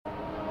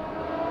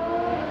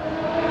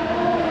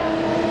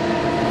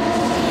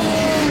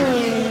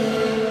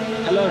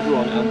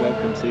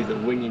welcome to the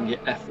Winging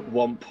It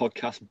F1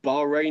 podcast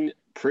Bahrain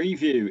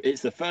preview.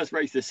 It's the first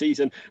race of the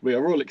season. We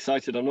are all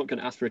excited. I'm not going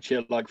to ask for a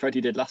cheer like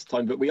Freddie did last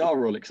time, but we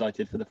are all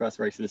excited for the first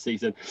race of the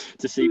season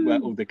to see where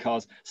all the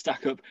cars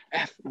stack up.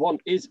 F1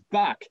 is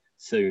back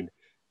soon.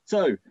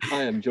 So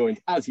I am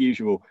joined, as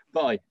usual,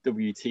 by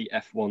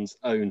WTF1's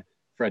own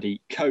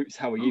Freddie Coates.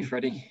 How are you,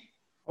 Freddie?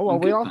 Oh, are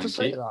we allowed to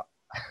say that?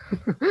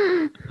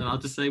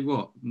 Allowed to say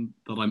what?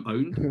 That I'm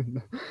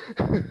owned?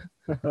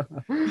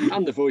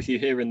 And the voice you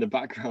hear in the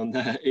background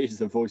there is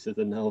the voice of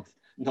the North,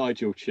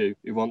 Nigel Chu,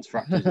 who once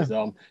fractured his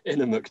arm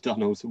in a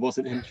McDonald's. Was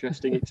it an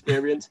interesting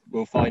experience?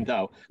 We'll find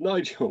out.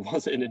 Nigel,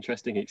 was it an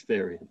interesting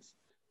experience?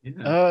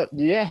 Yeah.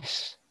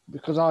 Yes,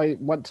 because I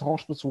went to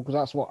hospital because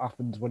that's what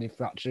happens when you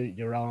fracture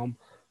your arm.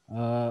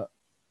 I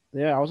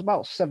was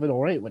about 7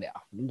 or 8 when it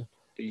happened.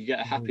 Did you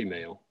get a Happy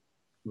Meal?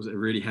 Was it a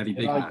really heavy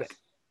Big Mac?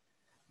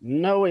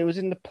 No, it was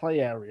in the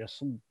play area.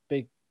 Some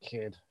big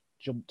kid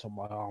jumped on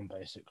my arm,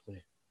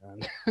 basically.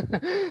 And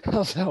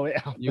that's how it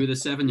happened. You were the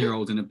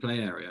 7-year-old in a play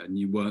area and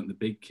you weren't the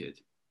big kid.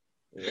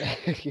 Yeah.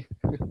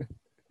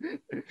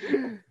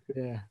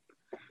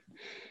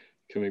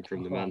 Coming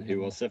from the man who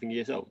was 7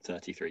 years old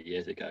 33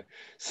 years ago.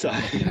 So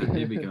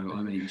here we go.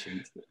 I'm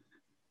ancient.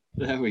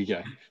 There we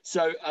go.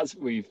 So as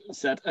we've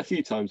said a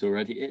few times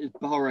already, it is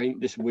Bahrain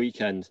this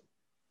weekend.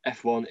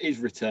 F1 is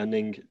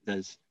returning.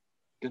 There's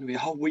going to be a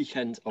whole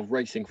weekend of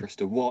racing for us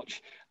to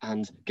watch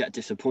and get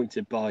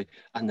disappointed by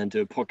and then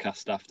do a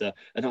podcast after.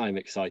 And I am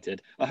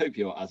excited. I hope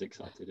you're as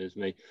excited as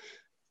me.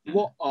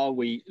 What are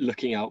we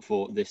looking out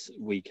for this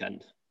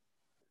weekend?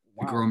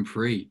 The Grand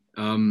Prix.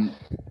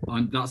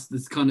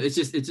 It's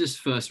just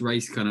first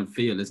race kind of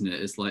feel, isn't it?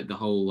 It's like the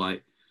whole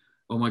like,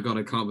 oh my God,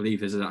 I can't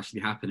believe this is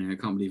actually happening. I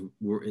can't believe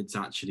it's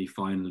actually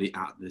finally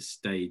at this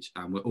stage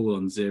and we're all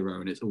on zero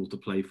and it's all to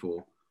play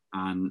for.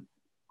 And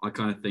I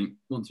kind of think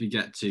once we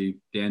get to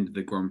the end of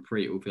the Grand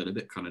Prix, it will feel a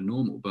bit kind of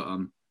normal. But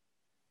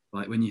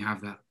like when you have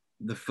that,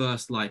 the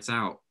first lights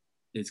out,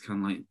 it's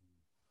kind of like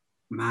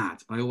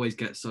mad. I always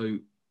get so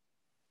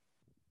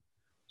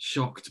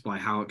shocked by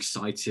how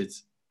excited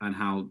and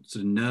how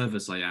sort of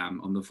nervous I am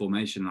on the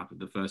formation lap of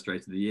the first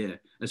race of the year,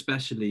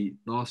 especially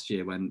last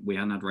year when we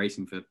hadn't had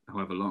racing for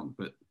however long.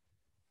 But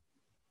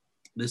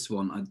this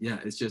one,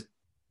 it's just,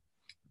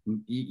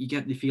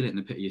 you feel it in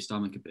the pit of your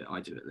stomach a bit. I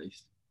do at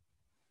least.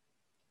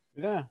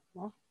 Yeah,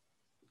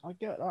 I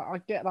get that. I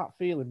get that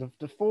feeling.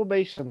 The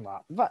formation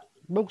lap,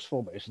 most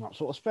formation laps,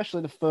 so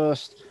especially the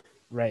first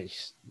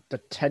race, the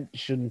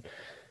tension.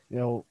 You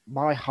know,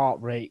 my heart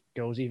rate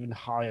goes even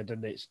higher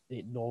than it's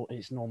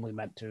normally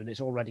meant to, and it's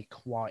already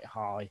quite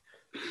high.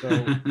 So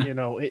you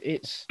know,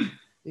 it's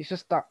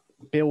just that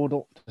build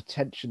up the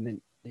tension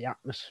in the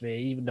atmosphere,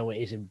 even though it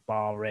is in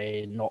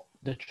Bahrain, not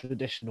the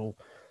traditional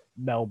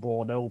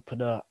Melbourne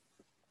opener.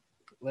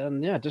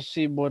 And yeah, just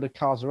seeing where the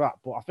cars are at.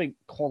 But I think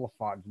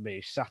qualifying for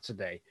me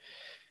Saturday,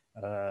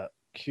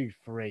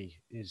 Q3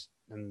 is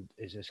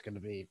just going to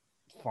be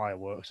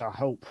fireworks. I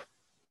hope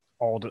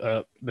all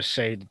the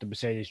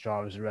Mercedes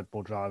drivers and Red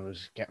Bull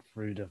drivers get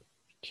through the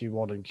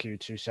Q1 and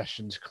Q2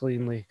 sessions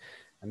cleanly,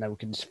 and then we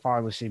can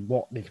finally see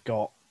what they've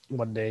got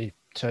when they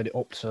turn it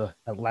up to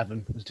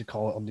 11, as they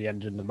call it, on the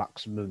engine, the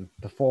maximum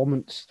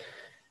performance.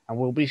 And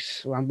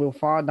we'll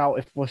find out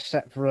if we're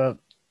set for a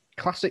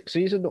classic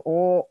season,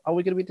 or are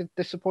we going to be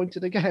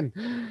disappointed again?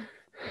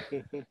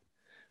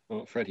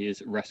 Well, Freddie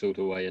has wrestled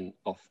away an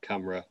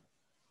off-camera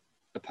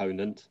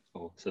opponent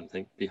or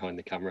something behind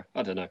the camera.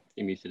 I don't know.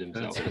 He muted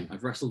himself.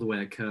 I've wrestled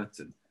away a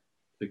curtain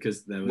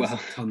because there was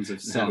tons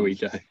of sun. There we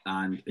go.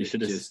 And it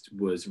just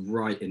was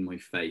right in my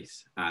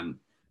face. And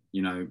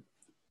you know,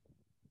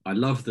 I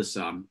love the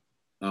Sun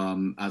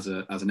as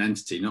an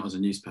entity, not as a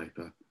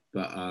newspaper,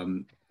 but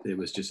it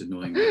was just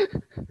annoying me.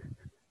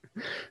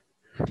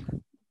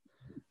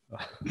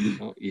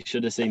 Well, you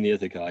should have seen the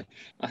other guy.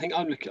 I think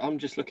I'm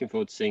just looking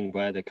forward to seeing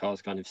where the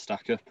cars kind of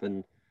stack up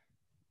and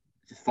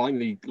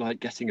finally like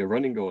getting a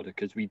running order,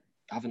 because we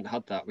haven't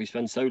had that. We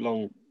spent so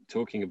long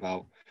talking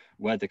about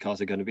where the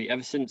cars are going to be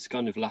ever since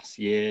kind of last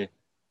year.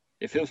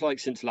 It feels like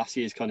since last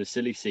year's kind of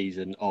silly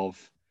season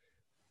of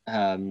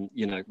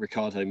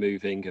Ricciardo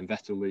moving and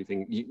Vettel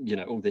moving, you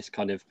know, all this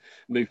kind of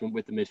movement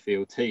with the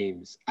midfield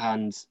teams,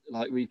 and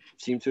like we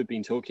seem to have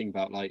been talking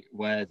about like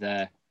where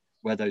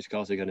those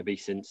cars are going to be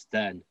since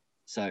then.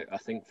 So I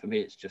think for me,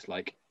 it's just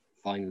like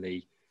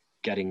finally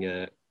getting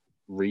a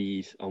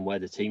read on where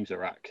the teams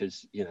are at,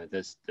 because, you know,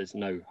 there's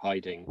no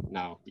hiding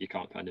now. You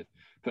can't kind of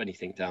put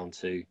anything down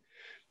to,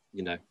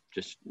 you know,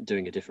 just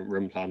doing a different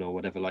run plan or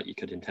whatever like you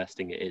could in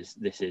testing.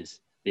 This is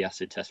the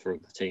acid test for all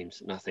the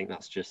teams. And I think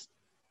that's just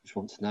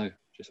want to know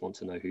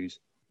who's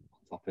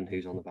on top and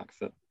who's on the back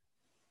foot.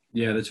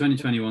 Yeah, the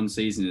 2021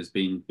 season has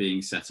been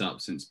being set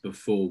up since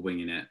before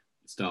Winging It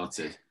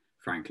started,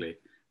 frankly.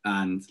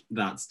 And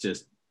that's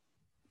just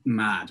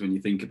mad when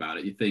you think about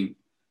it. You think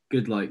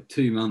good like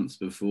 2 months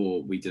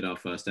before we did our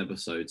first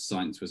episode,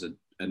 Sainz was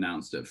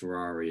announced at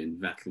Ferrari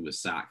and Vettel was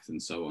sacked and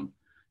so on.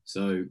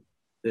 So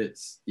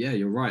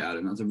you're right,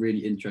 Adam. That's a really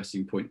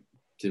interesting point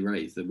to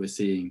raise, that we're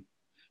seeing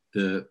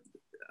the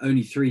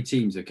only 3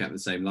 teams have kept the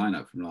same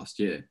lineup from last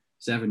year.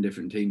 7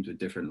 different teams with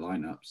different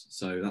lineups.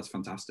 So that's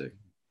fantastic.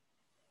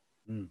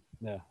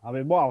 Yeah, I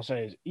mean, what I'll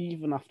say is,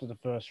 even after the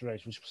first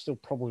race, which we still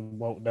probably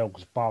won't know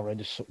because Bahrain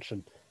is such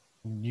an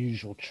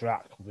unusual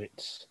track with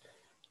its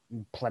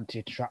plenty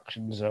of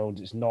traction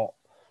zones. It's not,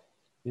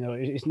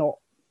 it's not.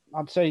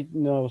 I'd say,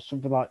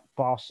 something like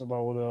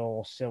Barcelona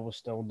or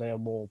Silverstone, they are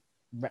more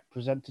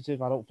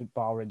representative. I don't think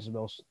Bahrain's the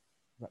most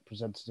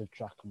representative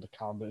track on the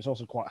calendar. It's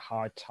also quite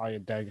high tyre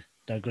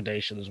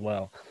degradation as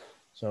well.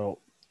 So,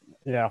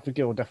 yeah, I think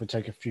it will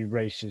definitely take a few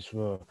races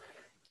for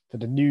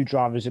the new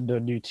drivers in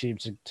the new team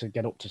to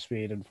get up to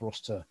speed and for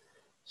us to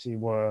see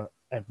where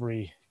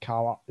every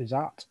car is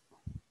at.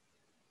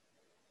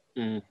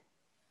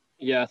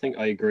 Yeah, I think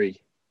I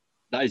agree.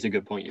 That is a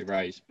good point you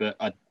raised, but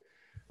I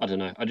don't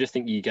know. I just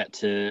think you get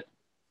to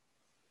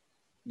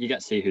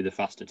see who the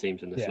faster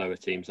teams and the slower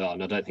teams are,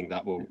 and I don't think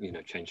that will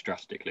change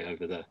drastically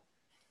over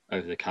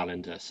the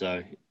calendar.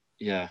 So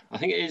yeah, I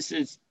think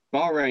it's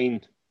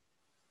Bahrain.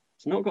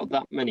 It's not got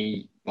that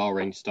many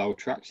Bahrain style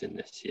tracks in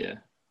this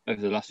year. Over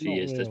the last few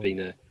years, There's been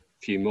a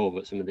few more,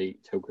 but some of the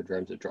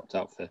Tilkedromes have dropped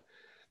out for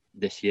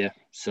this year.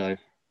 So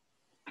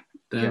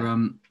there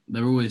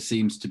always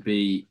seems to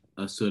be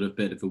a sort of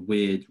bit of a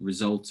weird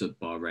result at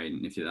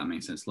Bahrain, if that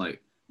makes sense.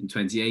 Like in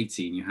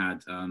 2018, you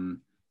had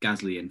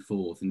Gasly in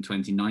 4th. In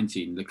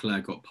 2019,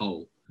 Leclerc got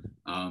pole.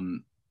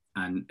 And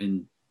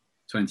in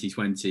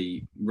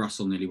 2020,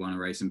 Russell nearly won a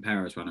race and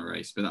Perez won a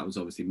race, but that was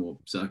obviously more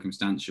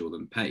circumstantial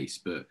than pace.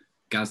 But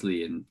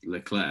Gasly and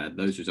Leclerc,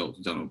 those results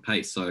were done on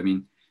pace. So, I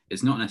mean,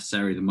 it's not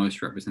necessarily the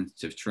most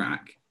representative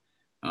track,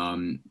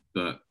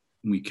 but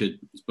we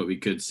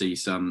could see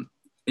some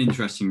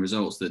interesting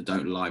results that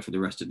don't lie for the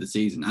rest of the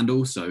season. And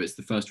also, it's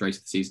the first race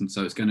of the season,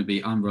 so it's going to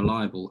be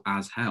unreliable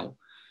as hell.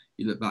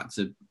 You look back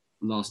to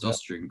last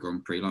Austrian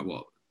Grand Prix,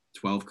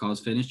 12 cars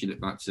finished. You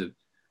look back to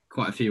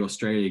quite a few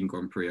Australian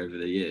Grand Prix over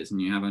the years, and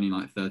you have only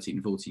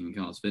 13, 14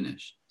 cars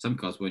finish. Some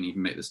cars won't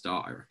even make the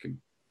start, I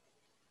reckon.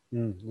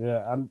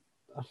 Yeah, and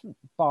I think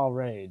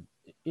Bahrain,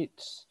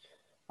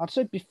 I'd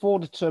say before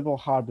the turbo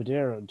hybrid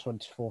era in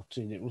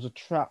 2014, it was a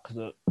track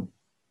that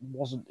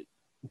wasn't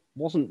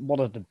one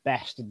of the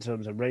best in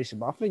terms of racing.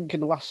 But I think in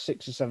the last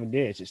 6 or 7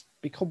 years, it's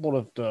become one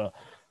of the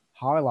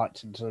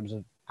highlights in terms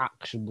of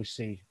action we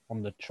see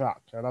on the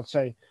track. And I'd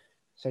say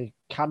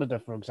Canada,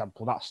 for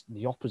example, that's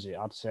the opposite.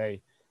 I'd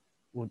say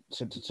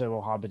since the turbo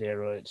hybrid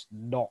era, it's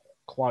not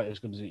quite as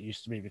good as it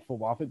used to be before.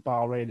 But I think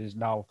Bahrain has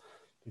now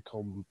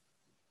become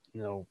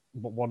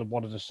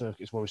one of the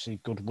circuits where we see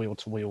good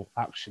wheel-to-wheel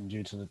action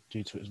due to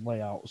its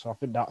layout. So I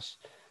think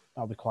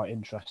that'll be quite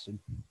interesting.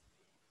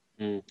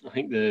 I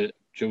think the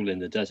duel in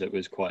the desert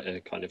was quite a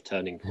kind of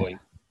turning point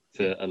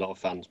for a lot of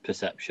fans'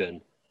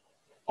 perception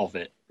of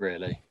it,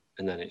 really.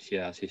 And then it's,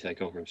 as you say,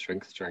 gone from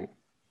strength to strength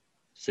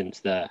since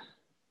there.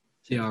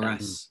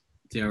 DRS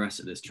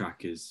at this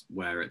track is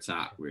where it's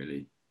at,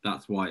 really.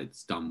 That's why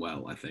it's done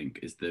well, I think,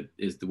 is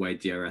the way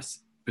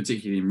DRS,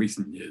 particularly in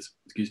recent years,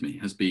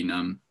 has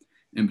been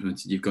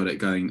implemented. You've got it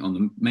going on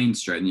the main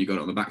straight, and you've got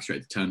it on the back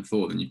straight to turn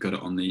 4, then you've got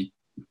it on the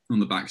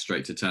back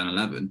straight to turn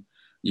 11.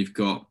 You've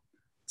got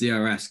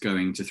DRS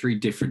going to 3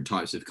 different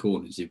types of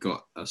corners. You've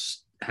got a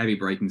heavy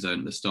braking zone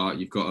at the start.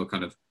 You've got a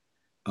kind of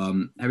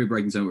heavy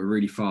braking zone with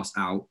really fast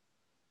out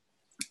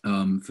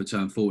for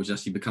turn 4, which is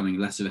actually becoming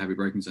less of a heavy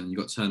braking zone. You've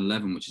got turn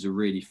 11, which is a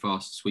really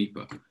fast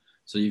sweeper.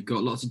 So you've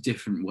got lots of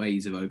different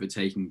ways of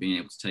overtaking being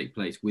able to take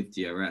place with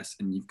DRS,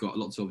 and you've got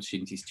lots of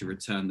opportunities to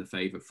return the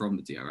favour from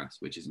the DRS,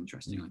 which is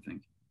interesting, I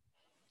think.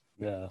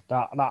 Yeah,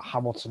 that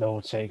Hamilton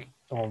overtake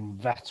on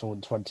Vettel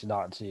in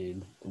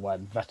 2019,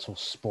 when Vettel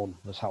spun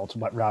as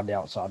Hamilton went round the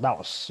outside, that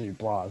was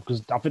sublime.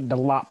 Because I think the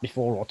lap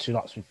before or 2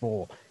 laps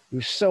before, he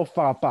was so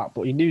far back,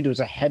 but he knew there was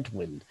a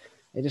headwind.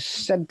 He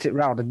just sent it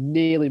round and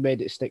nearly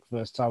made it stick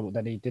first time, but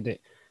then he did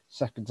it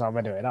second time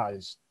anyway. That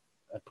is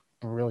a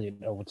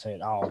brilliant overtake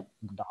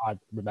that I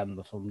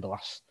remember from the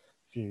last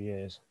few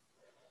years.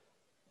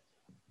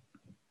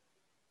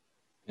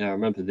 Yeah, I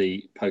remember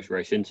the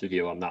post-race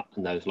interview on that,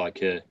 and there was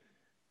a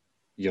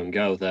young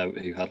girl there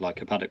who had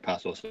a paddock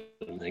pass or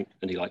something,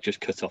 and he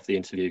just cut off the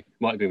interview.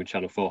 Might have been with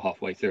Channel 4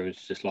 halfway through, and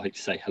just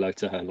say hello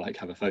to her and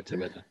have a photo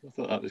with her. I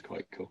thought that was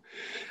quite cool.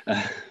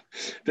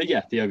 But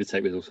yeah, the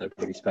overtake was also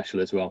pretty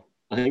special as well.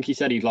 I think he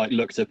said he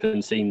looked up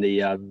and seen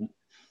the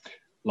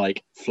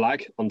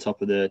flag on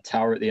top of the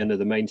tower at the end of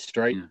the main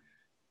straight,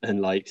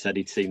 and said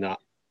he'd seen that.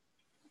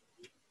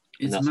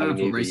 It's mad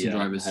what racing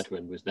drivers, the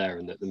headwind was there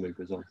and that the move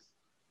was on.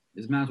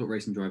 It's mad what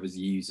racing drivers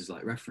use as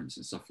reference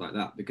and stuff like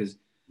that, because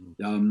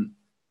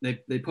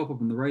they pop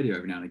up on the radio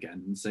every now and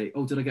again and say,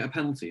 "Oh, did I get a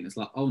penalty?" And it's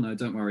 "Oh no,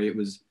 don't worry, it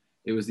was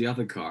the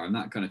other car," and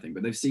that kind of thing.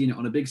 But they've seen it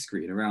on a big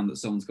screen around that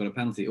someone's got a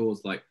penalty, or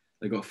it's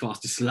they got a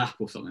fastest lap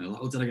or something. They're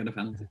 "Oh, did I get a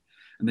penalty?"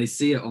 And they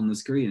see it on the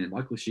screen. And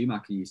Michael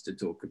Schumacher used to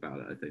talk about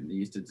it. I think they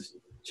used to just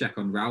check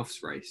on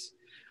Ralph's race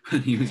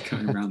when he was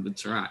going around the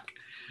track.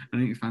 I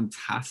think it's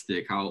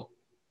fantastic how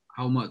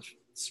much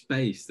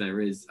space there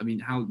is. I mean,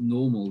 how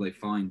normal they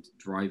find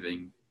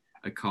driving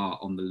a car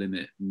on the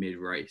limit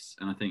mid-race.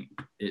 And I think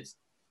I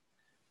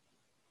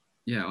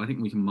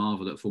think we can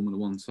marvel at Formula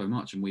One so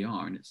much, and we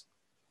are. And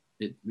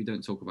we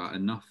don't talk about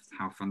enough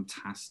how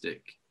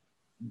fantastic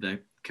their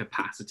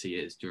capacity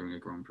is during a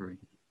Grand Prix.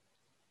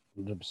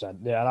 100%.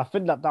 Yeah, and I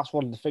think that's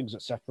one of the things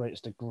that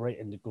separates the great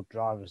and the good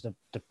drivers.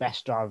 The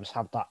best drivers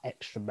have that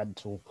extra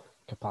mental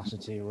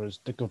capacity, whereas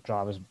the good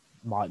drivers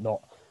might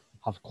not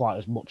have quite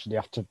as much. They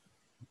have to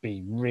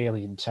be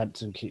really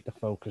intense and keep the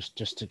focus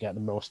just to get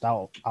the most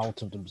out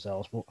of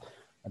themselves. But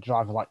a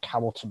driver like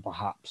Hamilton,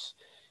 perhaps,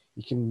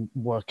 he can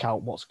work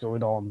out what's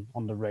going on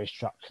the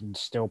racetrack and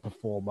still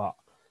perform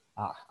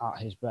at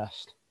his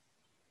best.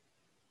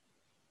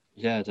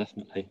 Yeah,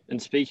 definitely.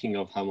 And speaking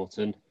of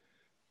Hamilton,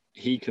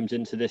 he comes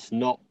into this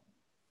not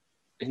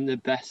in the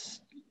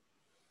best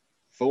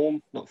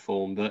form, but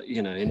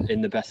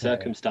in the best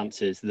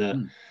circumstances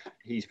that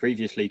he's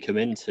previously come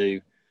into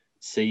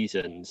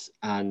seasons.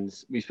 And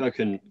we've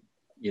spoken,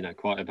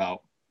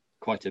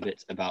 quite a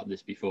bit about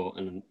this before,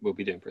 and we'll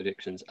be doing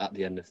predictions at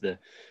the end of the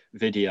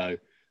video.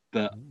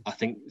 But I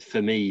think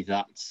for me,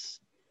 that's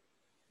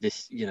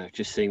this,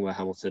 just seeing where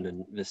Hamilton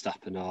and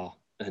Verstappen are,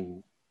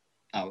 and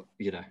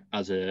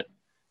as a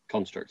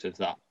construct of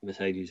that,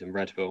 Mercedes and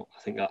Red Bull,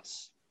 I think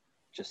that's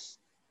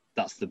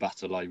the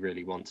battle I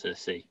really want to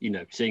see.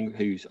 Seeing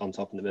who's on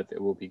top in the midfield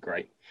will be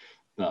great,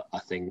 but I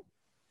think,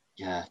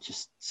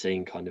 just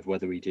seeing kind of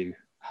whether we do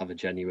have a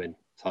genuine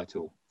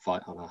title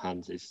fight on our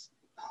hands is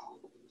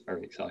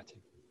very exciting.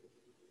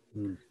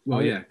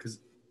 Well, yeah, because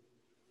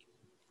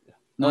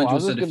Nigel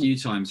said a few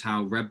times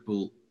how Red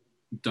Bull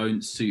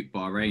don't suit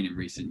Bahrain in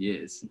recent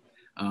years,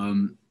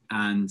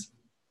 and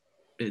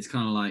it's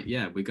kind of like,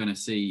 we're going to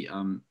see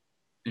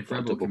if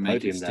Red Bull can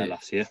make it there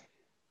last year.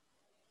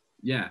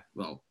 Yeah,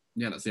 well,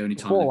 that's the only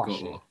time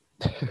they've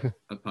got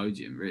a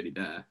podium really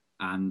there,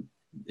 and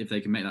if they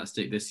can make that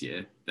stick this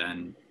year,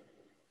 then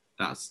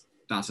that's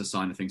a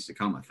sign of things to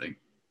come, I think.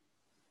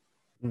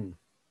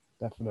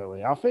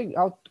 Definitely. I think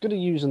I'm going to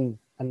use an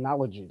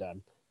analogy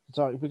then.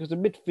 So, because the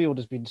midfield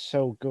has been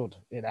so good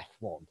in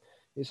F1,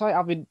 it's like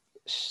having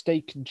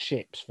steak and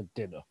chips for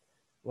dinner.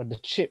 When the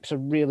chips are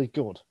really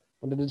good,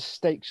 when the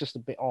steak's just a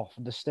bit off,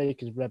 and the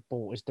steak is Red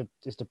Bull, is the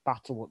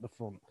battle at the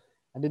front.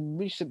 And in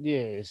recent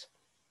years,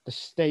 the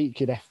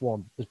steak in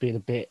F1 has been a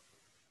bit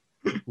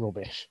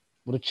rubbish,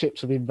 but the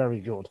chips have been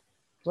very good.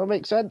 Does that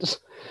make sense?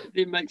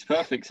 It makes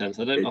perfect sense.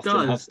 I don't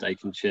often have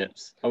steak and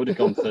chips. I would have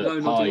gone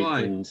for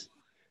pie,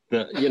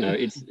 but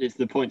it's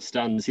the point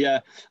stands. Yeah,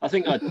 I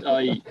think I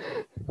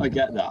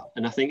get that,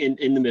 and I think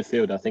in the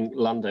midfield, I think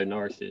Lando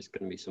Norris is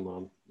going to be someone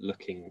I'm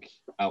looking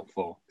out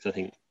for, because I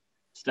think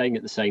staying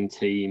at the same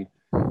team,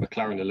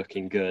 McLaren are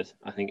looking good.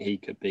 I think he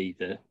could be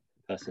the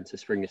person to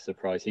spring a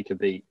surprise. He could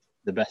be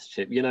the best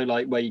chip,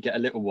 like where you get a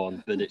little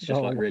one, but it's just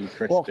like really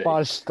crispy. What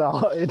fire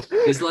started?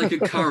 It's like a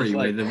curry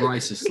where the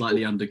rice is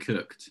slightly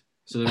undercooked,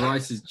 so the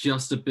rice is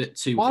just a bit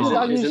too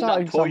hard. Isn't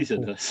that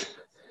poisonous?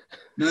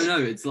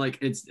 No, it's like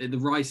the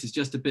rice is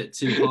just a bit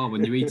too hard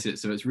when you eat it,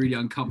 so it's really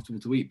uncomfortable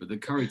to eat. But the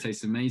curry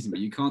tastes amazing,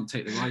 but you can't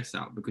take the rice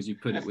out because you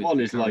put it with.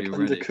 One is like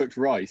already undercooked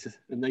rice,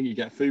 and then you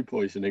get food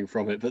poisoning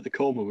from it. But the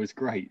korma was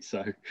great,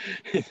 so.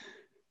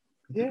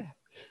 Yeah.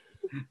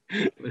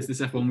 Is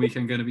this F1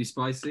 weekend going to be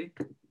spicy?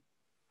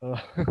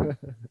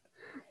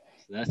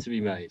 It's there to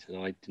be made, and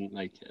I didn't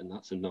make it, and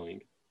that's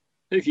annoying.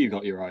 Who have you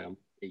got your eye on?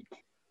 Each.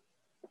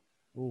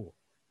 Oh.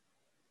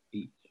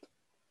 Each.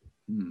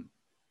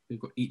 We've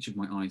got each of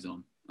my eyes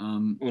on.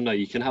 Well, no,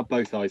 you can have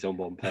both eyes on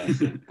one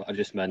person, but I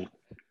just meant,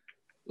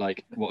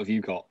 like, what have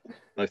you got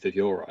both of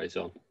your eyes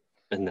on?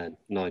 And then,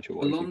 Nigel,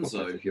 what have you got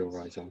both of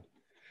your eyes on?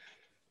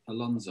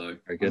 Alonso.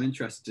 I'm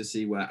interested to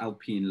see where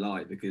Alpine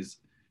lie, because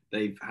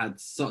they've had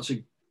such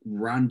a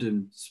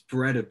random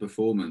spread of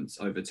performance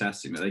over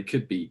testing that they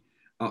could be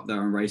up there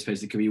on race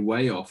pace. They could be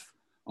way off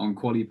on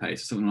quali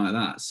pace or something like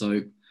that.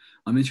 So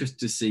I'm interested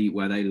to see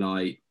where they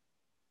lie,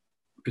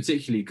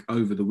 particularly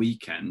over the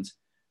weekend.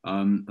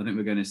 I think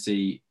we're going to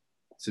see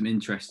some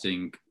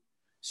interesting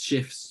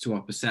shifts to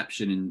our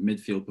perception in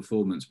midfield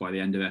performance by the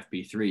end of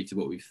FP3 to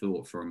what we've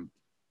thought from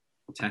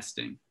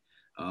testing.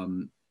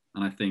 And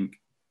I think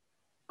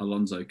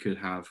Alonso could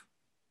have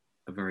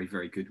a very,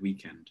 very good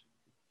weekend.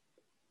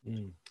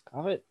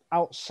 I think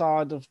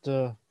outside of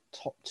the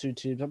top two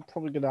teams, I'm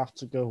probably going to have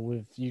to go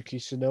with Yuki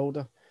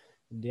Tsunoda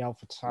in the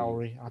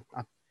AlphaTauri.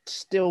 I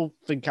still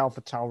think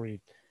AlphaTauri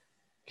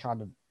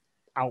kind of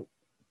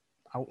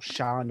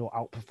outshine or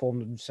outperform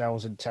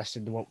themselves in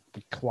testing. They won't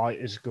be quite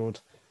as good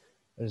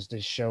as they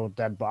showed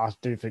then, but I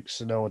do think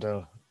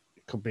Tsunoda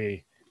could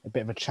be a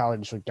bit of a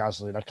challenge for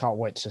Gasly, and I can't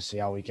wait to see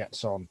how he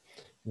gets on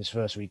this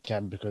first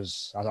weekend,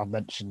 because as I've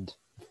mentioned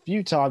a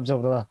few times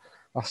over the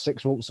last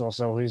 6 months or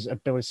so, his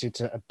ability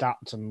to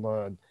adapt and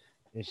learn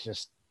is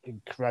just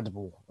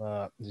incredible.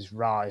 His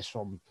rise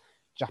from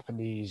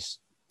Japanese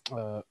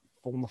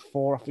Formula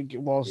 4, I think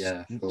it was,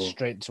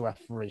 straight to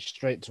F3,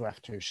 straight to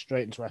F2,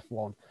 straight into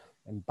F1,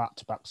 and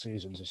back-to-back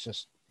seasons. It's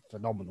just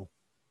phenomenal.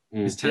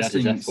 His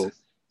testing run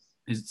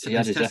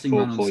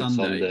on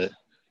Sunday.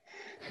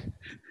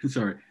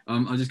 Sorry,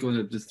 I'm just going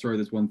to just throw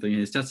this one thing.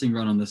 His testing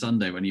run on the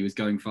Sunday, when he was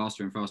going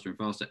faster and faster and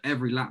faster,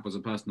 every lap was a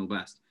personal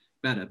best.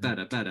 Better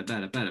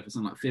for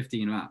something like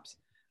 15 laps.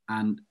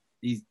 And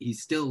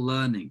he's still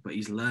learning, but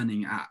he's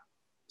learning at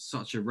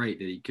such a rate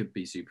that he could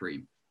be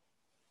supreme.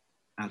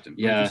 Adam,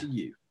 over to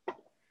you.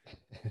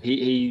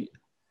 He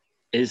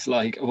is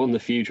like one of the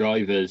few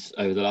drivers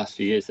over the last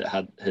few years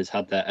that has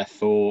had their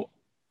F4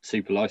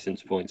 super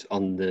license points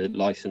on the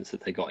license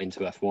that they got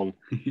into F1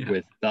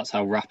 with. That's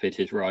how rapid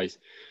his rise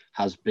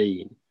has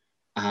been.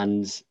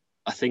 And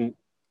I think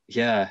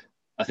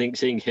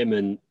seeing him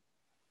and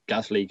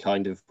Gasly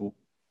kind of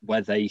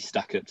where they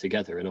stack up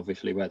together, and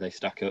obviously where they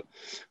stack up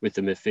with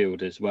the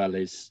midfield as well,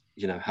 is,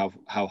 you know,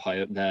 how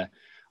high up there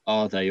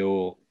are they,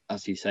 or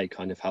as you say,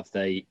 kind of have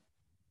they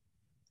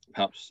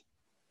perhaps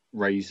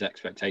raised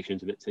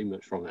expectations a bit too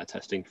much from their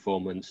testing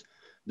performance.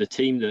 The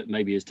team that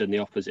maybe has done the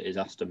opposite is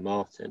Aston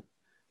Martin,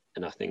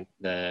 and I think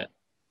they're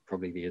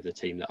probably the other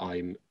team that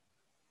I'm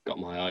got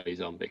my eyes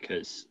on,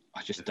 because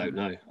I just don't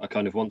know. I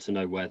kind of want to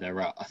know where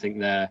they're at. I think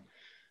their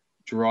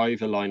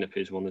driver lineup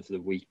is one of the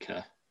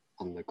weaker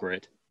on the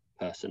grid,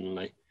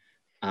 personally,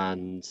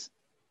 and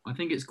I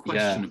think it's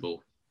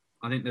questionable.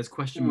 I think there's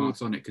question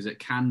marks on it, because it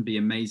can be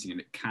amazing and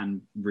it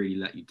can really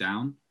let you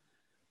down.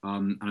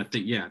 And I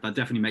think, that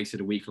definitely makes it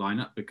a weak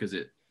lineup, because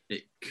it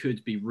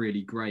could be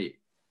really great.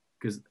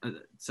 Because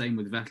same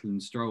with Vettel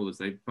and Stroll, as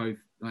they both,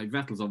 like,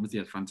 Vettel's obviously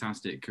had a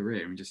fantastic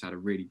career and just had a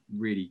really,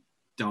 really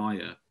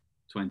dire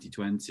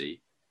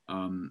 2020.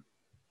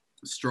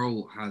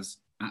 Stroll has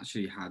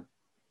actually had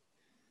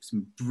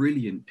some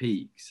brilliant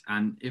peaks,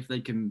 and if they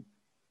can,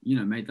 you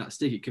know, make that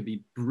stick, it could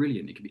be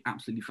brilliant. It could be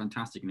absolutely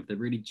fantastic. And if they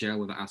really gel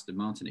with Aston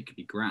Martin, it could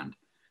be grand.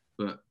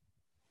 But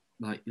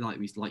like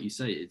you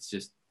say, it's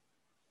just,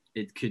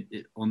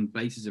 on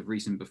basis of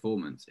recent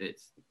performance,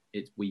 it's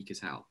weak as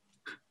hell.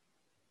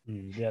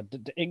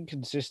 The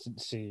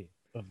inconsistency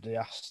of the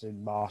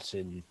Aston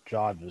Martin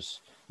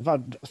drivers. In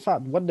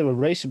fact, when they were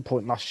Racing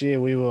Point last year,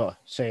 we were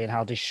saying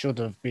how they should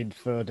have been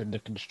third in the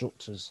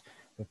constructors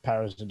with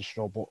Perez and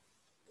Stroll. But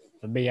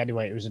for me,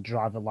 anyway, it was a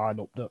driver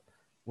lineup that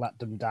let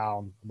them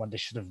down when they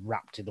should have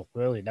wrapped it up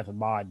early. Never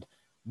mind,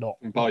 not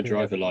by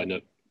driver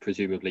lineup.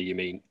 Presumably, you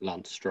mean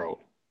Lance Stroll.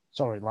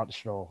 Sorry, Lance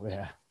Stroll.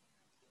 Yeah.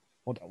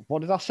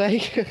 What did I say?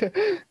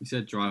 You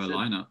said driver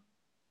lineup.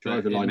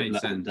 Driver lineup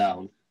let them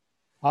down.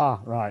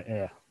 Ah, right,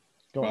 yeah.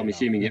 Well, I'm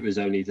assuming it was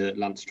only the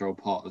Lance Stroll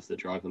part of the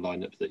driver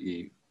lineup that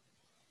you...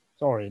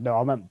 Sorry, no,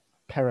 I meant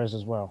Perez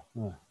as well.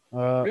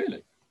 Yeah.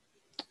 Really?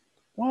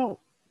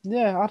 Well,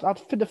 yeah, I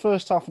think the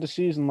first half of the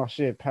season last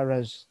year,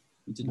 Perez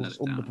was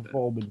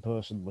underperforming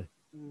personally.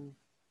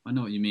 I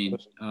know what you mean.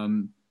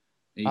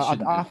 He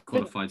shouldn't have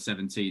qualified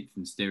 17th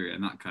in Styria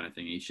and that kind of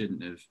thing. He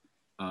shouldn't have...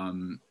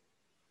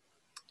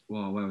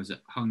 well, where was it?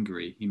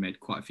 Hungary. He made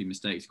quite a few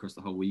mistakes across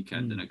the whole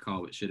weekend in a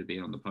car which should have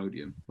been on the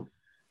podium,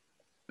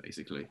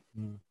 basically.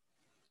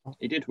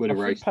 He did win a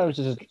race.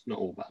 It's not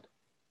all bad.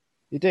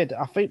 He did.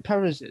 I think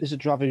Perez is a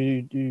driver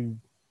who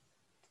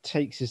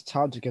takes his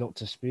time to get up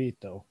to speed,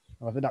 though.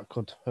 I think that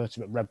could hurt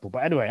him at Red Bull.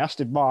 But anyway,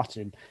 Aston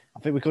Martin, I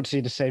think we could see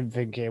the same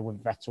thing here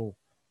with Vettel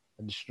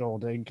and Stroll.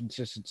 The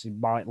inconsistency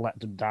might let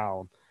them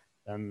down.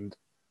 And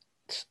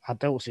I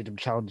don't see them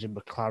challenging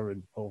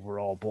McLaren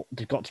overall, but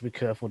they've got to be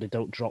careful they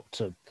don't drop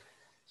to,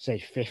 say,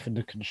 fifth in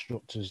the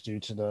constructors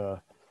due to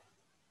the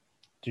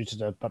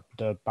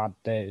bad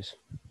days.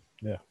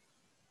 Yeah.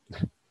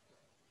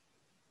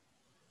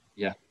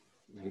 Yeah,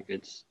 I think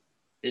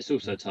it's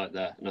also tight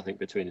there, and I think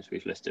between us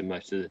we've listed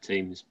most of the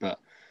teams, but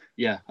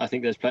yeah, I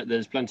think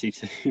there's plenty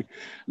to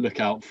look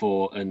out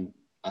for, and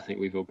I think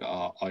we've all got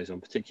our eyes on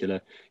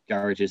particular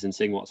garages and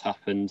seeing what's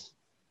happened.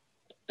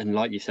 And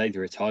like you say, the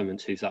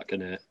retirements, who's that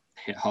going to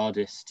hit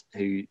hardest?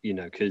 Who, you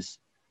know, because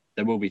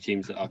there will be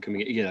teams that are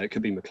coming, you know, it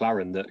could be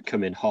McLaren that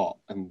come in hot,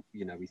 and,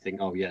 you know, we think,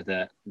 oh yeah,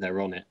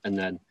 they're on it, and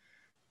then,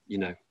 you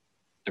know,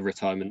 a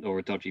retirement or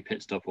a dodgy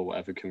pit stop or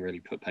whatever can really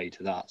put pay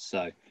to that.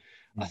 So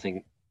I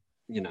think,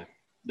 you know,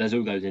 there's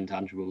all those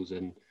intangibles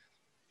and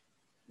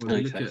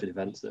unexpected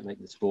events that make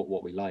the sport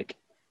what we like.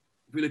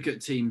 If we look at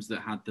teams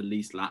that had the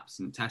least laps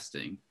in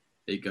testing,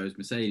 it goes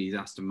Mercedes,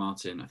 Aston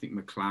Martin, I think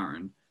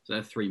McLaren. So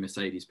they're three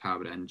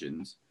Mercedes-powered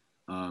engines,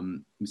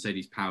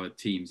 Mercedes-powered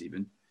teams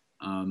even.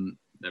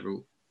 They're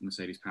all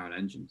Mercedes-powered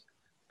engines.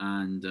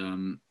 And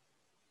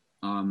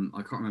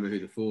I can't remember who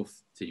the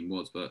fourth team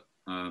was, but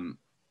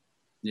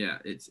yeah,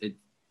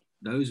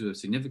 those were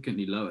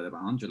significantly lower. They're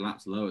about 100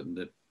 laps lower than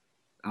the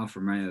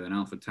Alfa Romeo and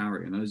Alfa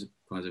Tauri, and those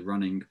guys are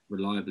running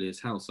reliably as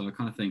hell. So I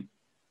kind of think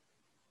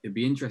it'd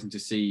be interesting to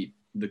see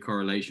the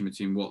correlation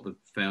between what the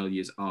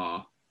failures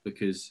are,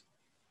 because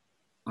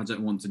I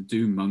don't want to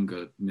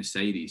doom-monger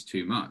Mercedes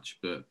too much,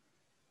 but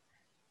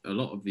a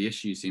lot of the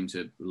issues seem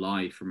to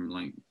lie from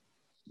like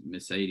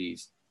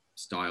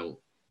Mercedes-style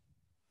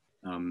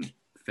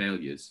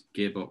failures,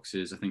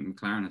 gearboxes. I think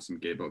McLaren had some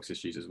gearbox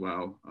issues as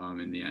well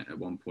at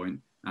one point.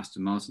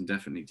 Aston Martin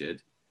definitely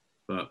did,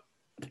 but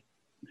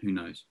who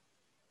knows?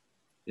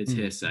 It's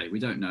hearsay. We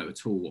don't know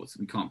at all.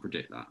 We can't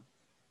predict that.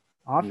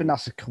 I think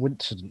that's a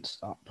coincidence,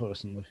 that,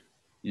 personally.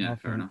 Yeah,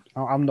 fair enough.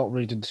 I'm not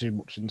reading too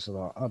much into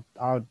that.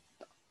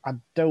 I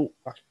don't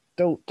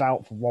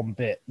doubt for one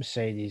bit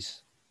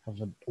Mercedes have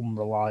an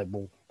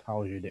unreliable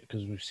power unit,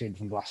 because we've seen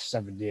from the last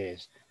 7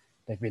 years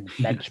they've been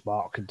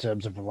benchmark in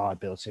terms of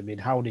reliability. I mean,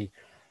 Howdy,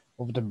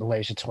 other than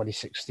Malaysia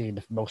 2016,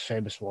 the most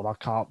famous one, I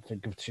can't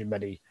think of too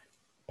many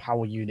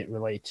power unit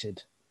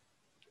related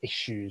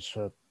issues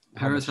for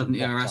Perez had an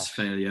Hamilton, ERS Bottas.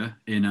 failure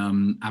in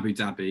Abu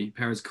Dhabi.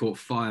 Perez caught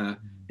fire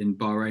in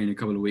Bahrain a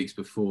couple of weeks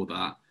before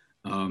that.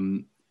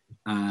 And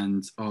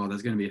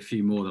there's going to be a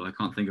few more that I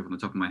can't think of on the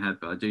top of my head,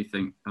 but I do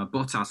think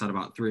Bottas had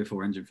about 3 or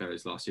 4 engine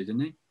failures last year,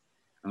 didn't he?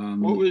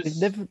 What was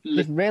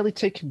They've rarely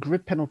taken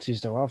grid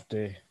penalties though, have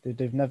they?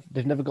 They've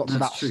never got to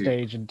That's that true.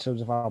 stage in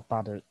terms of how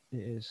bad it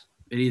is.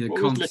 It either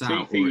What was conks out or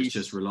Latifi's- it's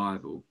just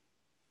reliable.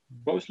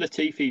 what was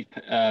Latifi's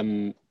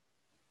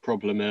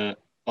problem at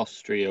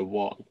Austria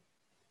 1?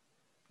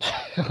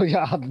 Oh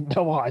yeah, I had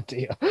no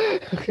idea.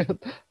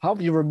 How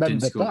have you Didn't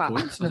remembered score that?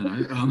 points. I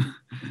don't know.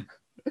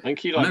 I think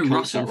he I know conked out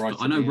Russell. right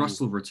I at know the end.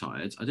 Russell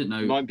retired. I didn't know.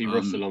 It might be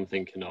Russell I'm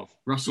thinking of.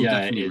 Russell Yeah,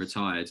 it definitely is.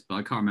 retired, but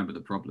I can't remember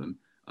the problem.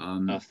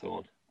 That's the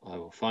one. I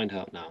will find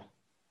out now.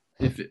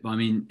 If it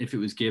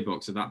was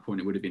gearbox at that point,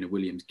 it would have been a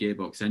Williams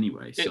gearbox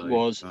anyway. So, It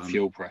was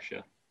fuel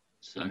pressure.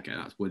 So, Okay,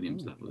 that's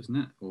Williams level, isn't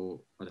it? Or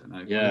I don't know. I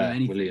don't know yeah,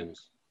 anything.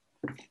 Williams.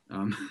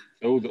 Um,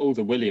 All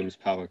the Williams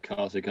power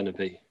cars are going to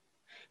be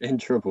in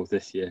trouble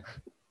this year.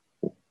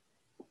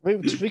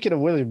 Speaking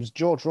of Williams,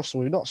 George Russell,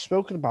 we've not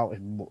spoken about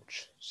him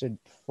much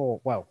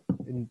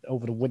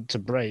over the winter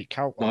break.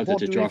 Neither what did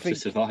do we Drive to think?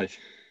 Survive.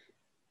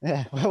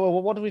 Yeah,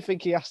 well, what do we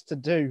think he has to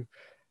do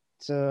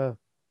to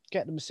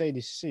get the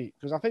Mercedes seat?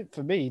 Because I think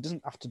for me, he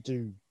doesn't have to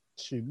do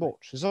too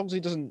much. As long as he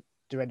doesn't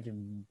do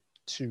anything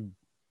too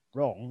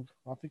wrong,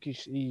 I think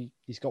he's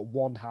got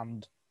one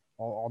hand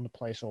on the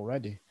place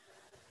already.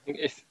 I think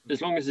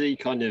as long as he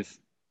kind of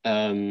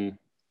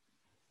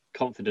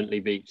confidently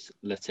beats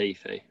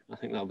Latifi, I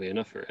think that'll be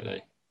enough,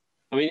 really.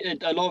 I mean,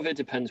 a lot of it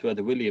depends where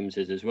the Williams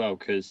is as well,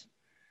 because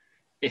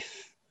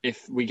if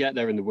we get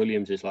there and the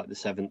Williams is like the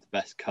 7th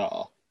best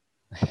car,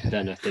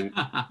 then I think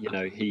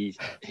he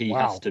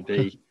Wow. has to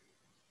be.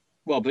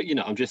 Well, but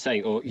I'm just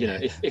saying, or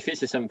if it's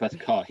the 7th best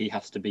car, he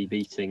has to be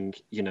beating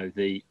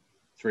the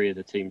 3 of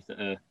the teams that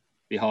are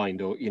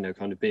behind, or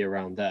kind of be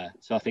around there.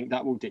 So I think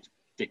that will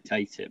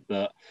dictate it.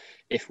 But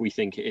if we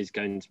think it is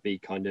going to be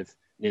kind of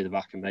near the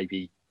back and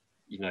maybe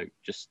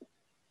just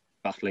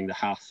battling the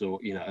Haas or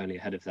only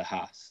ahead of the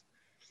Haas,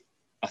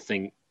 I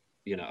think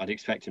I'd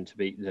expect him to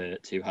beat the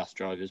 2 Haas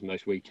drivers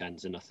most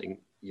weekends, and I think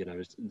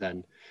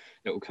then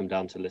it will come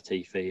down to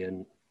Latifi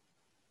and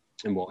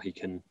what he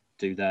can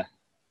do there.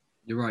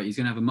 You're right. He's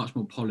going to have a much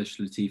more polished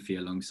Latifi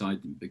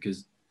alongside them,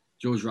 because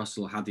George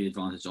Russell had the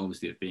advantage,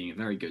 obviously, of being a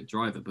very good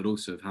driver, but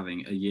also of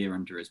having a year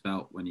under his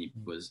belt when he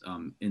was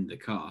in the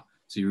car.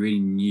 So he really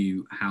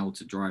knew how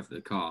to drive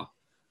the car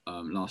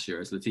last year,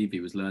 as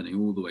Latifi was learning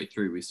all the way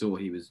through. We saw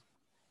he was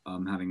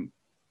having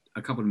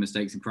a couple of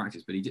mistakes in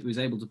practice, but he was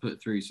able to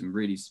put through some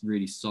really,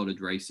 really solid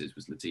races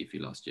with Latifi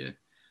last year.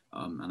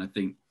 And I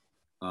think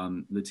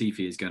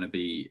Latifi is going to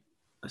be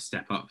a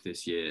step up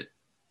this year.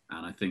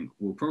 And I think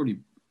we'll probably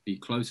be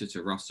closer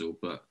to Russell,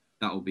 but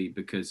that will be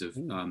because of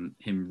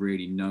him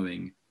really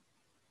knowing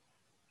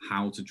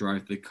how to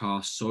drive the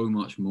car so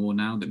much more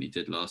now than he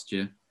did last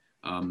year.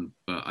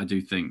 But I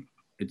do think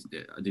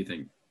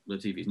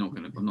Latifi's not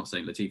going to. I'm not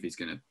saying Latifi's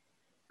going to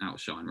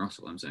outshine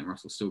Russell. I'm saying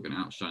Russell's still going to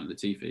outshine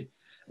Latifi.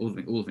 All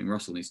the thing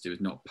Russell needs to do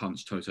is not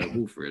punch Toto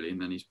Wolff, really,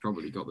 and then he's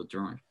probably got the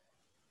drive.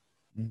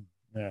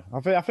 Yeah, I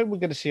think we're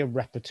going to see a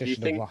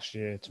repetition of think last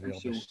year, to be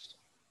Russell- honest.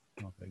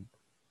 I think.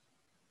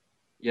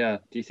 Yeah.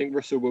 Do you think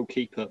Russell will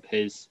keep up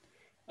his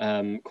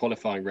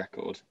qualifying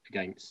record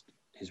against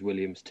his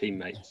Williams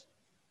teammates?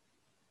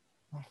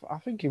 I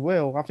think he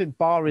will. I think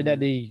barring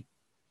any,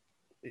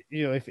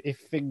 if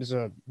things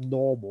are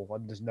normal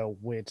and there's no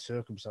weird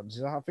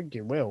circumstances, I think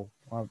he will.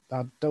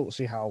 I don't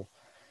see how.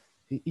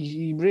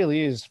 He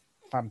really is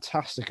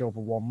fantastic over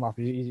one lap.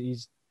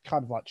 He's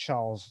kind of like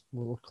Charles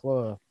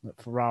Leclerc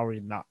at Ferrari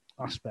in that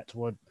aspect,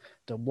 where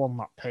the one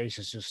lap pace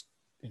is just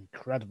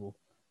incredible.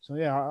 So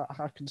yeah,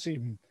 I can see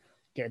him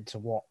getting to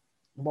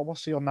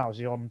what's he on now? Is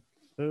he on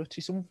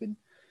 30 something?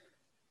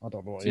 I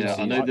don't know. What Yeah,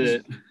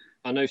 he's-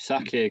 I know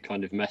Sakir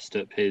kind of messed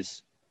up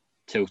his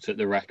tilt at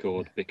the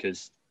record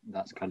because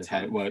that's kind of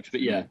how it works.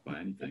 But yeah, By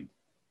anything.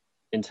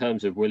 in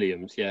terms of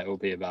Williams, it will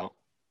be about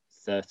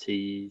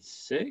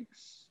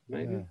 36,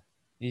 maybe. Yeah.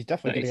 He's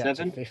definitely going to get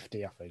to 37?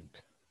 50, I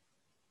think.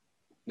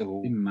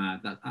 Oh,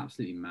 Mad. That's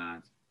absolutely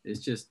mad. It's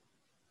just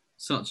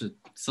such a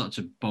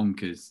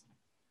bonkers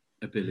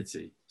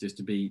ability just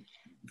to be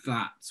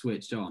that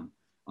switched on.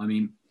 I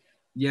mean,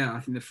 yeah, I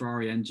think the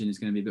Ferrari engine is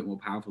going to be a bit more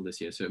powerful this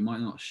year, so it might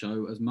not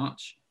show as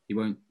much.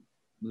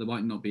 There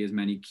might not be as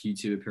many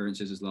Q2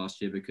 appearances as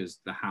last year because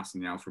the Haas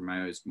and the Alfa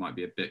Romeos might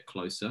be a bit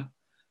closer,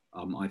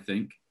 I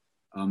think.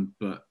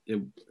 But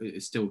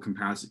it's still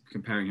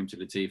comparing him to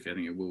Latifi, I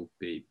think it will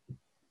be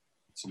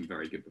some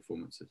very good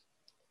performances.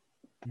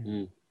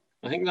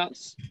 I think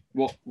that's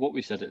what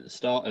we said at the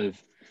start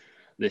of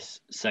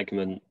this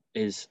segment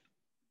is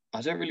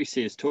I don't really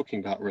see us talking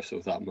about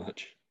Russell that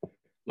much.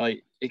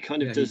 Like, it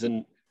kind of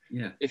doesn't...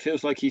 Yeah. It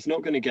feels like he's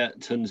not going to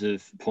get tons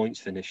of points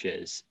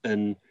finishes,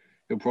 and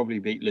he'll probably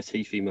beat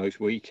Latifi most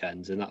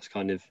weekends, and that's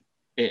kind of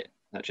it.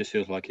 That just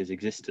feels like his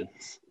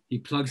existence. He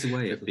plugs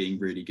away at being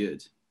really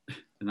good,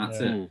 and that's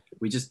it.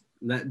 We just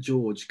let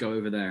George go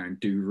over there and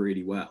do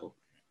really well,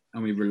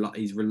 and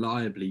he's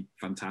reliably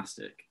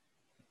fantastic,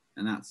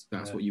 and that's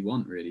what you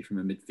want really from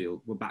a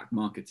midfield. We're back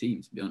marker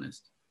team, to be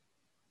honest.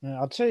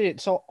 Yeah, I'd say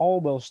it's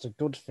almost a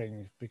good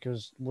thing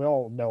because we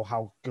all know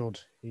how good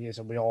he is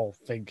and we all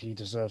think he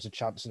deserves a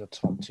chance in the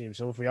top team.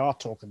 So if we are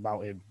talking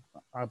about him,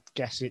 I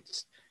guess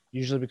it's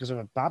usually because of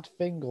a bad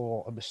thing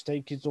or a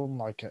mistake he's done,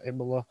 like at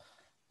Imola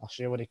last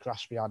year when he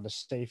crashed behind the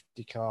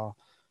safety car.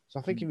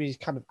 So I think if he's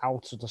kind of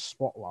out of the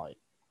spotlight,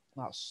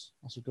 that's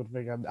a good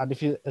thing. And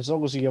if as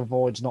long as he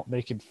avoids not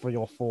making 3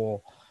 or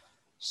 4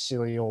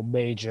 silly or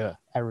major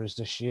errors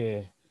this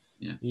year,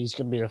 he's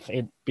going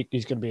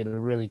to be in a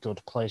really good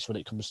place when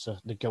it comes to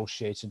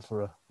negotiating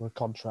for a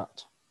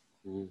contract.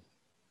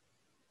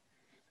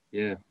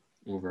 Yeah,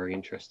 all very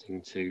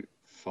interesting to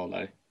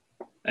follow.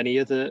 Any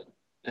other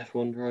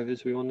F1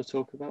 drivers we want to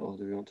talk about, or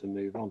do we want to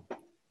move on?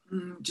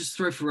 Just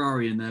throw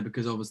Ferrari in there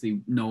because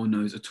obviously no one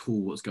knows at all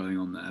what's going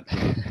on there.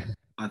 But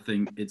I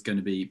think it's going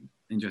to be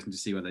interesting to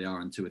see where they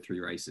are in 2 or 3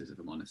 races, if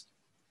I'm honest.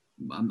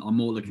 I'm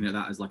more looking at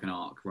that as like an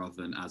arc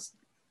rather than as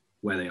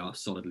where they are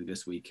solidly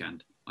this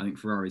weekend. I think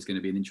Ferrari is going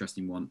to be an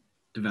interesting one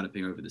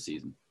developing over the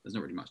season. There's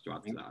not really much to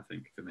add to that, I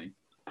think, for me.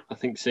 I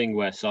think seeing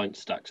where Sainz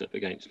stacks up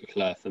against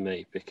Leclerc for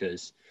me,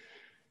 because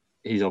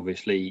he's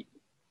obviously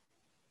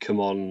come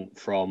on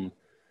from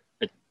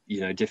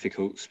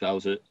difficult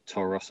spells at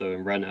Toro Rosso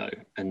and Renault,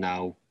 and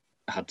now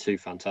had 2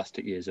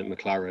 fantastic years at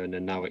McLaren,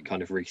 and now it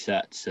kind of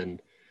resets,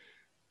 and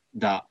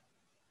that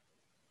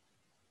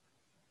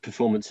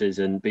performances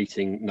and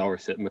beating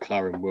Norris at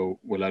McLaren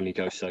will only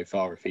go so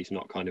far if he's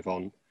not kind of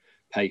on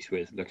pace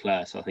with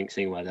Leclerc. So I think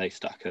seeing where they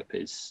stack up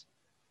is,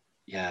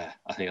 I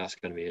think that's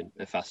going to be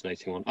a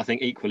fascinating one. I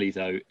think equally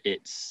though,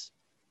 it's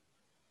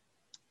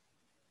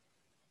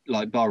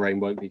like Bahrain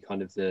won't be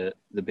kind of the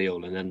be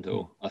all and end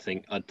all. I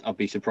think I'd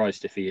be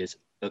surprised if he is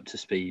up to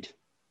speed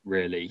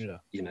really,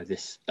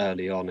 this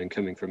early on and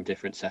coming from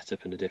different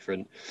setup and a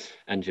different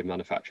engine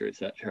manufacturer,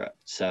 etc.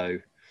 So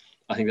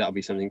I think that'll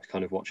be something to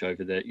kind of watch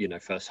over the,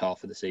 first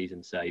half of the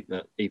season, say.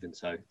 But even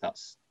so,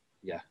 that's,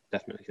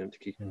 definitely something to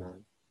keep in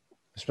mind.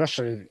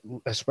 Especially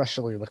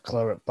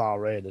Leclerc at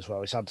Bahrain as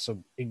well. He's had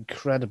some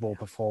incredible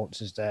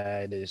performances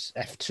there in his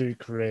F2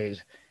 career,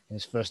 in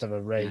his first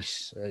ever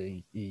race.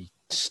 He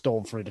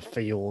stormed through the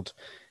field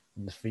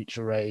in the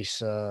feature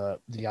race.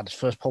 He had his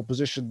first pole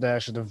position there,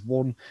 should have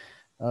won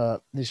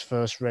his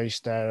first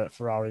race there at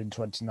Ferrari in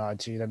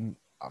 2019. And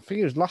I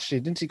think it was last year,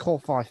 didn't he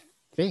qualify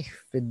 5th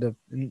it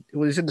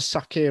was in the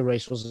Sakir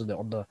race, wasn't it,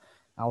 on the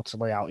outer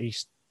layout? He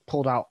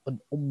pulled out an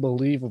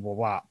unbelievable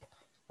lap.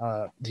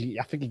 I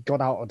think he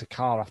got out of the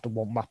car after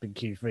 1 lap in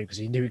Q3 because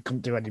he knew he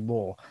couldn't do any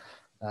more.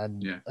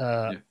 And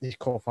he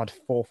qualified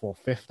 4th or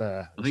 5th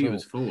there. I think it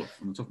was 4th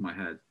on the top of my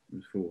head. It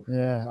was 4th.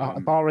 Yeah,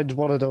 Bahrain's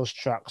one of those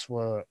tracks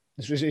where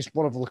it's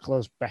one of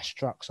Leclerc's best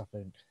tracks, I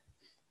think.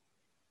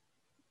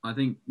 I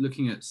think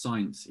looking at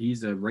Sainz,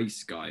 he's a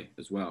race guy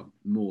as well,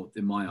 more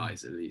in my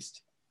eyes at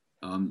least.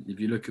 If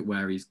you look at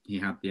where he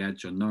had the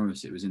edge on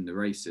Norris, it was in the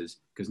races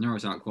because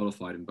Norris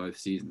out-qualified in both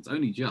seasons,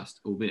 only just,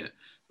 albeit.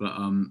 But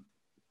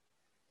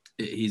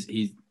he's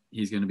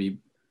going to be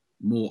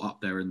more up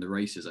there in the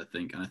races, I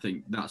think. And I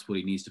think that's what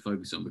he needs to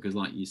focus on because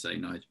like you say,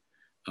 Nigel,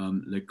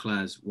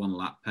 Leclerc's 1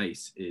 lap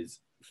pace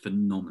is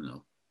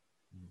phenomenal.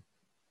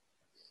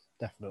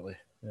 Definitely,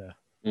 yeah.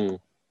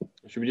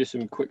 Should we do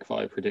some quick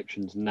fire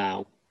predictions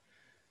now?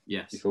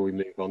 Yes. Before we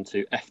move on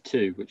to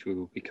F2, which we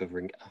will be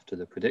covering after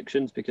the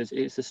predictions because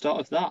it's the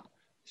start of that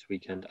this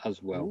weekend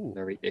as well. Ooh.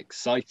 Very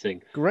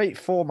exciting. Great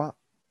format.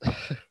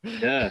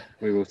 Yeah,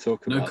 we will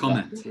talk about no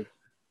comment. That.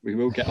 We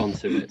will get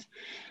onto it.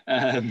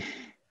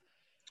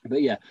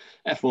 But yeah,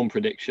 F1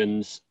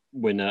 predictions,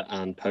 winner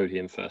and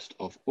podium first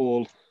of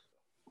all.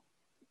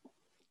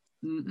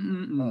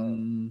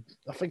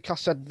 I think I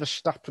said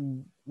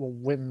Verstappen will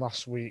win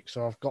last week,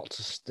 so I've got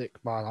to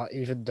stick by that,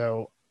 even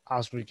though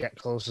as we get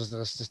closer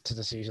to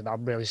the season,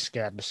 I'm really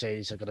scared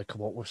Mercedes are going to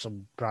come up with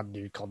some brand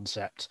new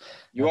concept.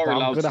 You are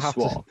allowed to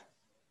swap.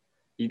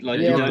 You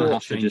don't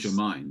have to change your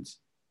mind.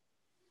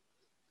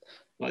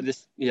 Like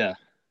this, yeah.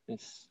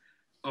 It's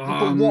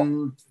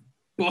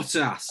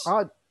Bottas.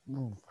 Oh,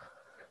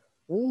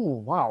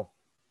 wow.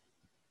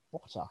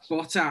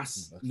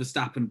 Bottas,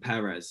 Verstappen,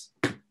 Perez.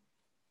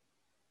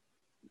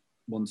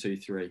 1, 2,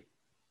 3.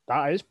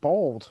 That is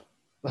bold.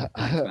 Thanks,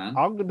 man.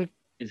 I'm going to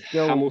Is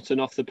Hamilton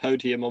off the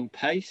podium on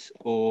pace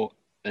or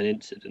an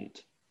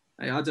incident?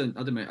 Hey, I don't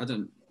know.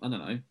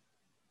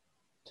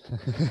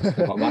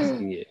 I'm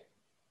asking you.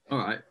 All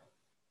right.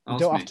 You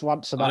don't have to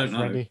answer that,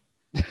 Freddie.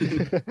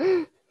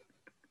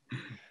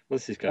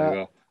 What's this going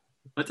on?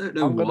 I don't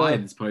know why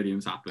this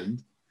podium's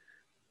happened.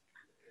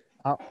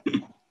 I'm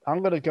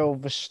going to go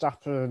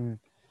Verstappen,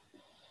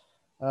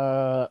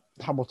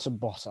 Hamilton,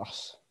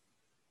 Bottas.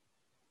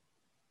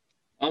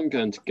 I'm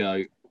going to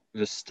go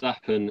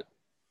Verstappen,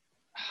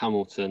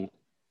 Hamilton,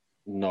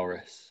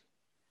 Norris.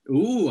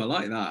 Ooh, I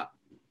like that.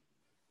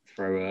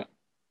 Throw a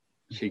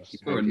cheeky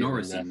Throw a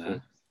Norris in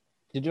there.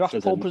 Did you ask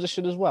for pole them.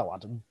 position as well,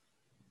 Adam?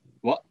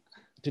 What?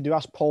 Did you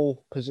ask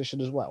pole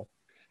position as well?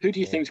 Who do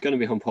you think's going to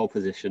be on pole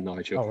position,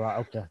 Nigel? Oh,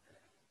 right,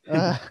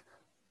 okay.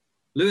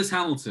 Lewis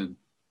Hamilton.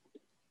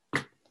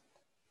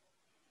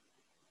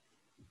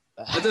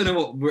 I don't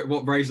know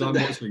what race I'm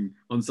watching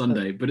on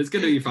Sunday, but it's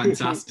going to be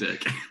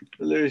fantastic.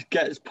 Lewis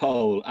gets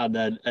pole and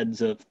then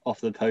ends up off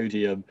the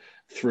podium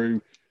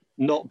through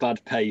not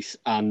bad pace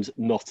and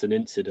not an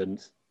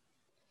incident.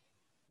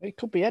 It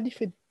could be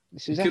anything.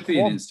 This is It could F1. be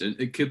an instant.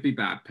 It could be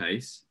bad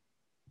pace.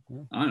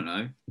 Yeah. I don't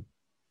know.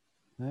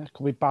 Yeah, it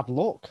could be bad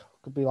luck.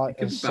 Could be like It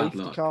could a be bad safety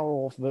luck. car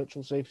or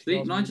virtual safety See,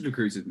 car. Nigel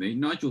agrees with me.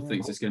 Nigel Yeah.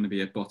 thinks it's going to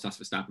be a Bottas,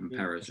 Verstappen,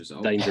 Perez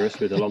result. Dangerous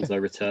with Alonso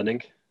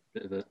returning.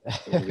 Bit of a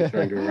don't want to be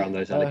throwing around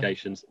those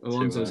allegations.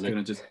 Alonso's too early.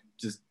 going to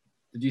just.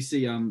 Did you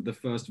see the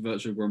first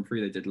virtual Grand Prix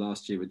they did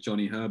last year with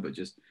Johnny Herbert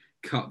just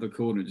cut the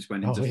corner and just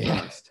went into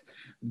first?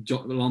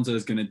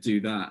 Alonso's going to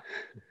do that.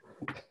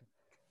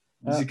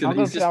 He's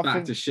just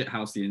back to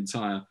shithouse the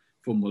entire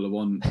Formula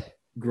One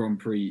Grand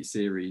Prix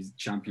series,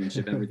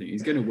 championship, everything.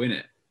 He's going to win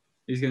it.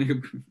 He's going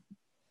to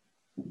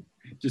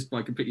just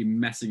by completely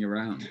messing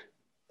around.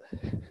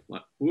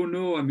 Like, oh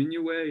no, I'm in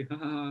your way. Ha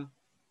ha.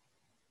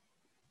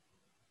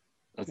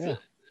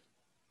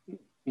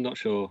 Not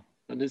sure.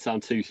 That didn't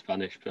sound too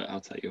Spanish, but I'll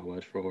take your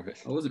word for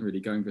it. I wasn't really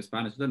going for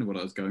Spanish. I don't know what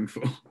I was going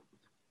for.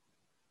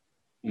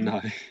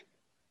 No.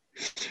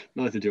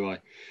 Neither do I.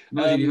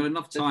 Nigel, you had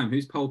enough time.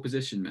 Who's pole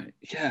position, mate?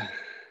 Yeah.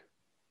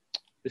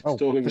 This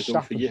stalling was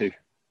all for you.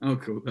 Oh,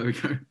 cool. There we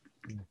go.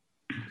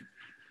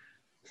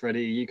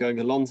 Freddie, are you going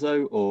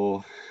Alonso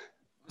or?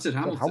 I said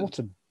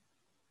Hamilton.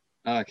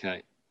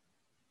 Okay.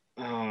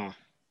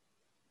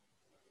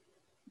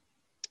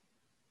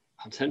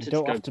 I'm tempted You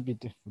don't to go. have to be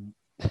different.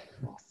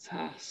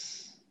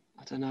 Bottas.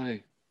 I don't know.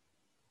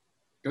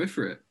 Go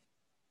for it.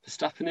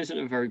 Verstappen isn't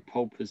a very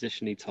pole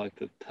positiony type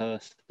of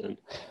person.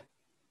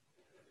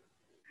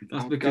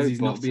 That's I'll because go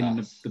he's not been in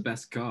Bottas. the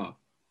best car.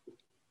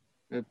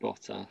 Go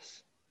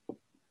Bottas.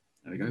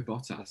 There we go, I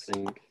Bottas.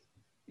 think.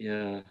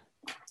 Yeah.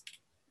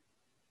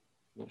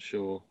 Not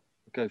sure.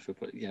 I'll go for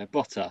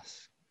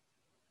Bottas.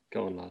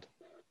 Go on, lad.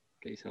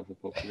 Get yourself a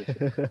pole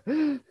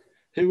position.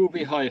 Who will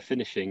be higher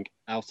finishing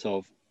out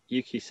of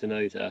Yuki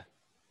Tsunoda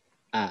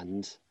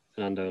and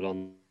Fernando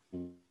Alonso?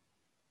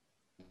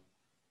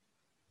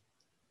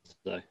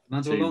 Fernando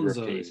Two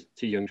Alonso. rookies,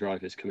 two young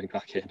drivers coming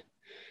back in.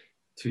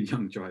 Two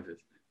young drivers.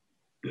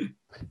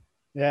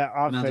 Yeah,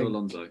 I Fernando think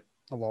Alonso.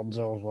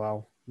 Alonso as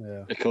well.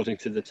 Yeah. According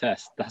to the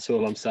test, that's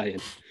all I'm saying.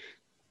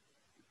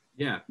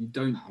 Yeah, you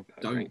I'll go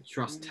don't green.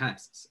 trust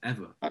tests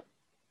ever.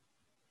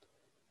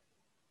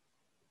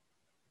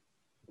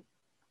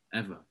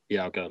 Ever.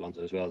 Yeah, I'll go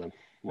Alonso as well then.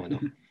 Why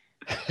not?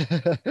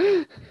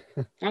 Will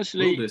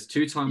Actually, this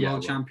two-time Yeah,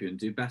 world well, champion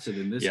do better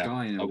than this yeah,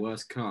 guy in a I'll-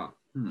 worse car?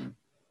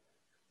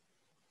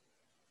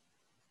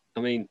 I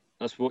mean,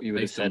 that's what you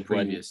would have Based on said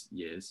when. previous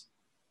years.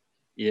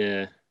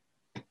 Yeah.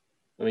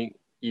 I mean,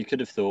 you could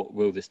have thought,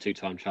 will this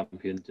two-time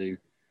champion do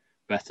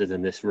better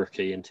than this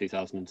rookie in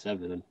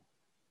 2007? And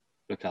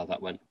look how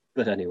that went.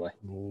 But anyway,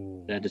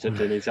 Ooh. they ended up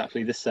doing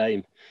exactly the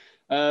same.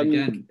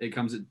 Again, it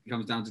comes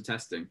down to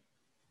testing.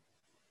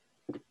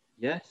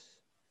 Yes.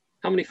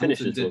 How many Hamilton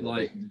finishes did will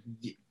there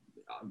be?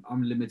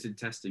 unlimited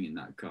testing in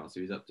that car, so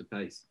he's up to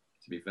pace.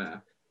 To be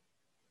fair,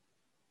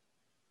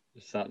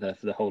 Sat there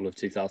for the whole of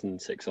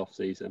 2006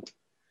 off-season.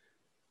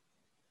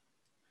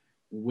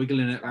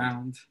 wiggling it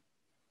around.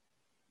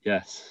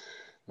 Yes,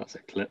 that's a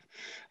clip.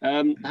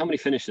 How many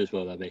finishes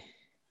will there be?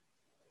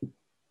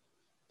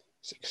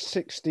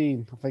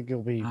 16. I think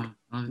it'll be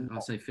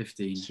I'll say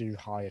 15. too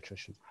high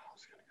attrition.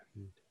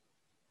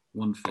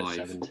 1-5.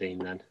 17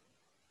 then.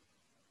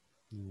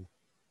 Mm.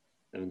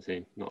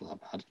 17, not that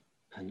bad.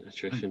 And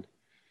attrition.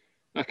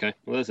 Okay,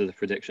 well, those are the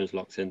predictions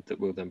locked in that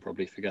we'll then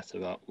probably forget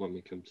about when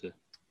we come to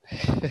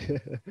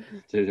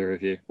do the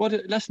review.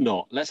 Let's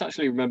not. Let's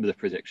actually remember the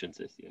predictions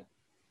this year.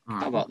 All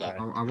right, How about that?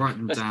 I'll write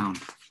them down.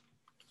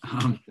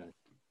 Okay.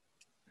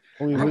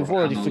 We've I'll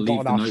already leave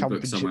forgotten the our notebook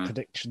championship somewhere.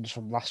 predictions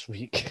from last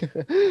week.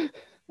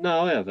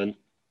 No, I haven't.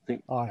 I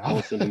think I have.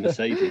 Hamilton and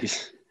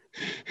Mercedes.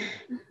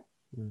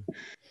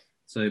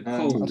 So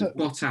pole, I don't-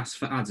 Bottas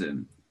for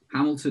Adam,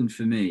 Hamilton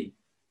for me,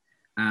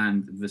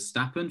 and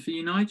Verstappen for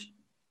you, Nige.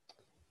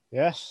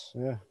 Yes,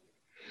 yeah.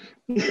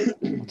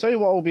 I'll tell you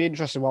what will be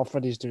interesting while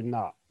Freddie's doing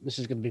that. This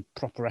is going to be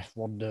proper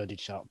F1 nerdy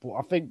chat, but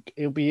I think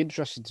it'll be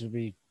interesting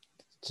to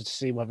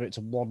see whether it's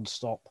a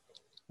one-stop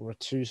or a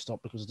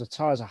two-stop because the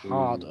tyres are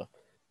harder.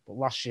 But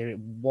last year it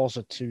was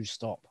a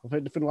two-stop. I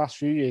think for the last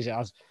few years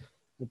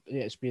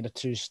it's been a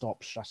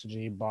two-stop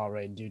strategy in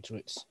Bahrain due to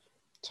its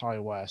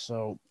tyre wear.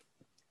 So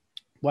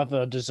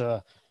whether there's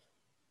a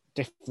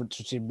difference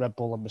between Red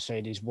Bull and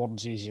Mercedes,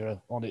 one's easier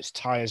on its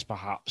tyres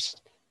perhaps.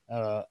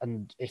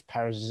 And if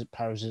Perez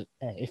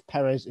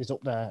is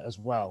up there as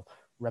well,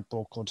 Red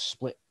Bull could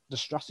split the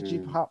strategy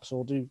perhaps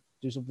or do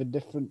something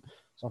different.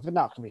 So I think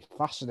that can be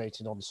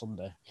fascinating on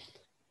Sunday.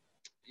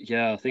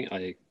 Yeah, I think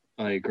I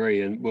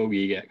agree. And will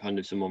you get kind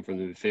of someone from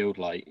the midfield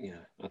like,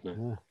 I don't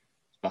know,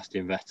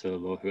 Sebastian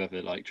Vettel or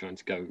whoever, like trying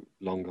to go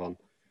long on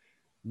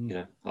you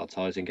know, our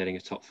ties in getting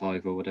a top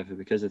 5 or whatever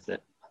because of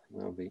it. I think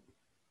that'll be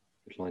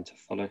a good line to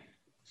follow.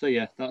 So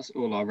yeah, that's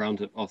all our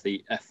roundup of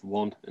the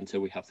F1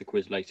 until we have the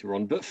quiz later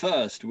on. But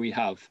first, we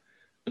have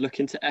a look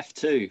into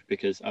F2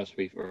 because, as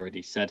we've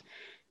already said,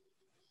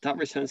 that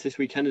returns this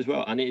weekend as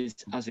well, and it is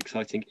as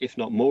exciting, if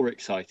not more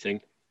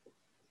exciting,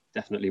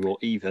 definitely more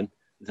even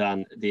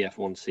than the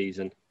F1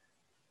 season.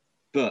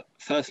 But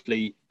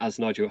firstly, as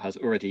Nigel has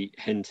already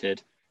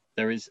hinted,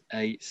 there is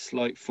a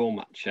slight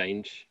format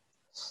change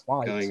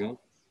going on.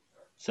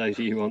 So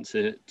do you want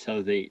to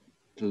tell the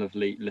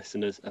lovely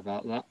listeners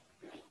about that?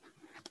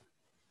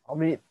 I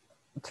mean,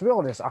 to be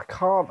honest, I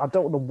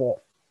don't know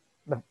what.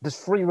 There's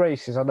 3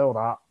 races, I know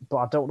that, but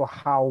I don't know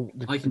how.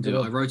 I can do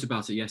it. I wrote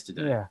about it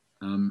yesterday. Yeah.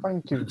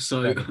 Thank you.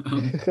 So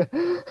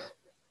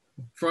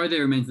Friday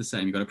remains the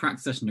same. You've got a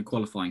practice session and a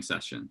qualifying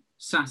session.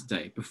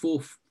 Saturday,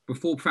 before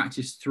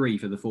practice 3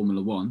 for the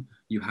Formula One,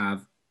 you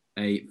have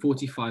a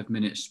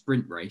 45-minute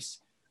sprint race,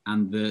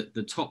 and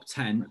the top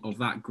 10 of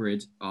that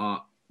grid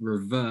are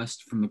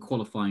reversed from the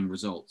qualifying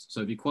results.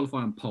 So if you qualify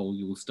on pole,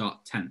 you will start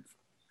 10th.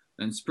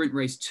 Then sprint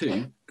race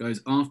 2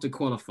 goes after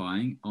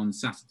qualifying on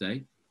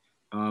Saturday.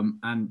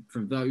 And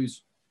from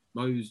those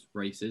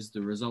races,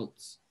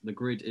 the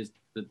grid is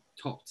the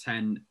top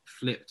 10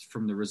 flipped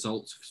from the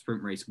results of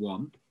sprint race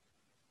 1.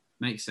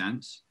 Makes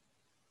sense.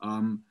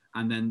 And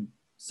then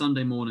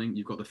Sunday morning,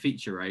 you've got the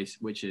feature race,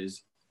 which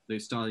is the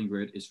starting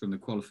grid is from the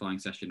qualifying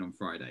session on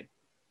Friday.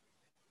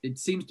 It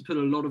seems to put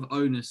a lot of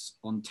onus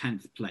on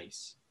 10th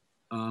place,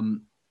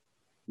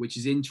 which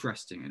is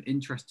interesting, an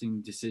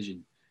interesting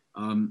decision.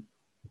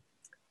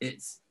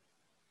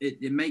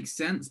 It makes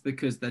sense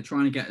because they're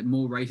trying to get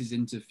more races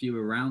into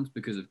fewer rounds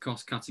because of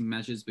cost-cutting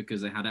measures,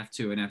 because they had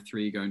F2 and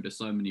F3 going to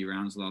so many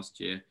rounds last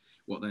year.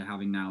 What they're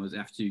having now is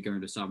F2 going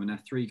to some and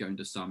F3 going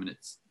to some, and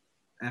it's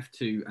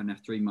F2 and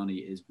F3 money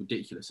is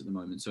ridiculous at the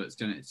moment. So it's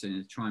going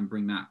to try and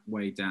bring that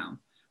way down,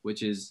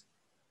 which is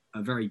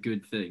a very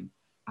good thing.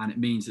 And it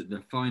means that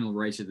the final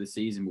race of the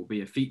season will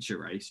be a feature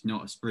race,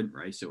 not a sprint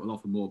race. So it will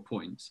offer more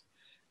points,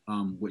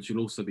 which will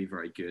also be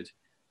very good.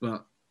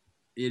 But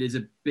it is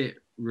a bit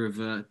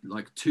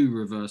like 2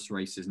 reverse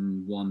races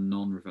and 1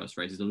 non-reverse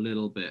race is a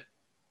little bit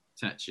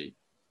tetchy.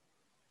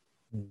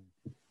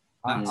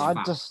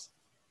 I'm just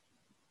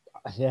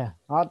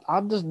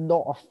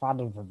not a fan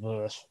of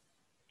reverse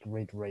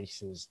grid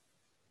races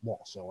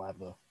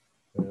whatsoever,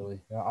 really.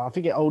 I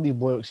think it only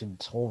works in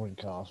touring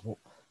cars, but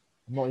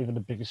I'm not even the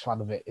biggest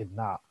fan of it in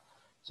that.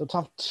 So to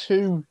have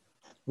 2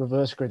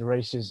 reverse grid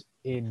races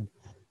in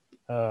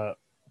the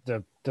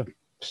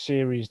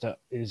series that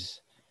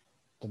is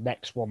the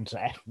next one to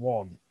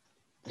F1,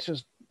 it's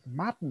just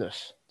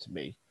madness to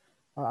me.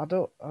 I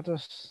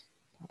just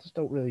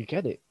don't really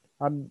get it.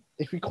 And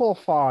if we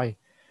qualify,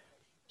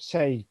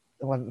 say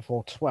 11th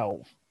or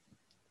 12th,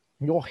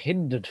 you're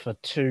hindered for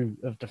 2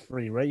 of the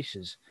 3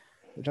 races,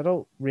 which I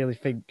don't really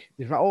think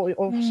is right.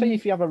 Or say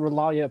if you have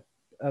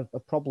a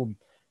problem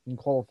in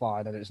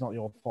qualifying and it's not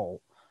your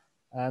fault,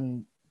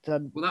 and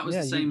then that was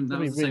the same. That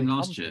was the same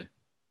last year.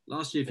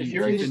 Last year, if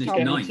you finished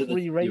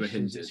 9th, you were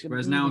hindered.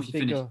 Whereas now, if you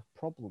finish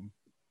problem.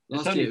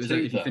 Last year, it was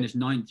like if you finished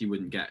 9th, you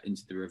wouldn't get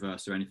into the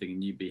reverse or anything,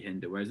 and you'd be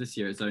hindered. Whereas this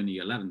year, it's only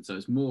 11th, so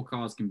it's more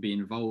cars can be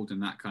involved in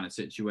that kind of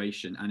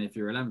situation. And if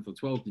you're 11th or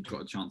 12th, you've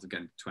got a chance of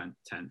getting to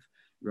 10th,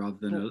 rather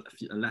than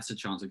a lesser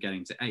chance of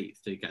getting to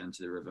 8th to get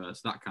into the reverse,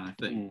 that kind of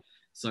thing.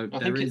 So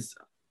there is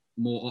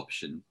more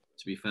option,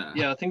 to be fair.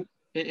 Yeah, I think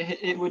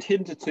it would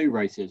hinder 2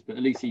 races, but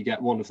at least you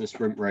get one of the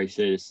sprint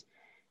races.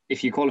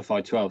 If you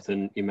qualify 12th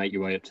and you make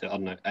your way up to, I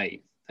don't know, 8th, I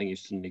think you've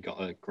suddenly got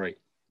a great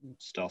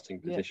starting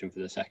position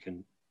for the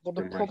second. But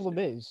the problem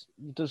is,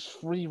 there's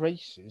 3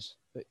 races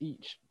at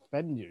each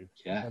venue,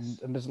 and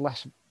there's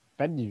less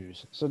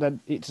venues, so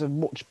then it's a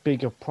much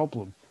bigger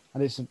problem,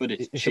 and it's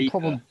a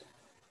problem.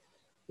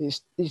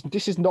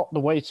 This is not the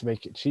way to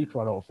make it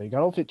cheaper. I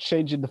don't think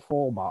changing the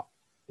format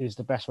is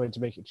the best way to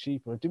make it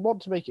cheaper. If they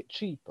want to make it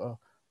cheaper,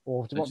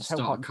 or if they want to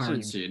help out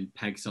currency and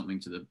peg something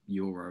to the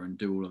euro and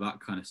do all of that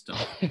kind of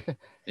stuff,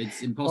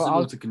 it's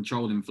impossible to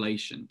control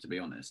inflation. To be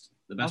honest,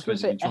 the best way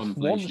to control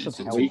inflation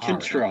is we can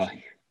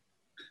try.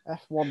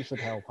 F1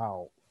 should help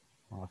out,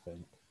 I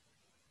think.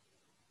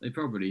 They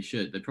probably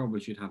should. They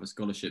probably should have a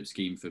scholarship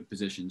scheme for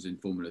positions in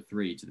Formula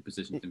 3 to the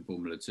positions in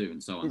Formula 2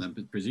 and so on, then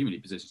presumably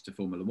positions to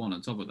Formula 1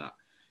 on top of that.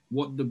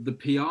 What the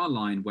PR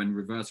line when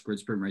reverse grid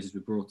sprint races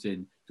were brought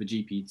in for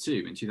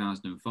GP2 in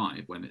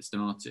 2005, when it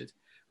started,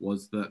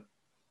 was that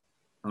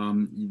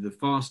the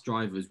fast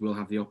drivers will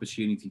have the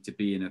opportunity to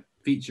be in a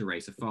feature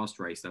race, a fast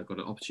race. They've got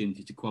an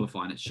opportunity to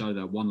qualify and show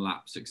their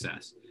 1-lap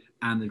success.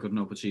 And they've got an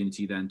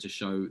opportunity then to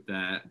show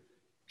their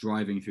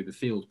driving through the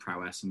field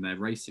prowess and their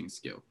racing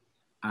skill.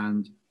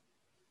 And,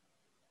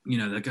 you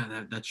know,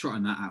 they're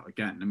trotting that out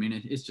again. I mean,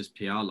 it's just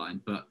PR line,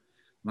 but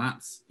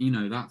that's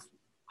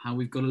how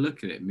we've got to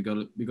look at it. And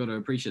we've got to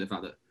appreciate the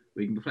fact that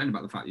we can complain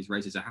about the fact these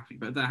races are happening,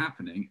 but they're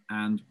happening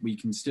and we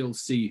can still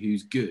see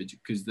who's good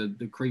because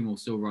the cream will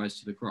still rise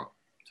to the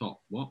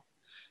top. What?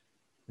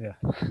 Yeah.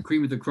 The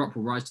cream of the crop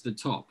will rise to the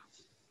top.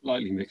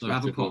 Slightly mixed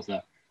metaphors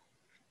there.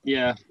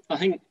 Yeah, I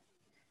think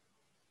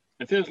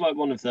It feels like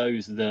one of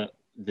those that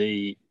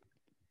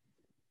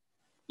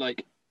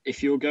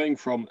if you're going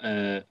from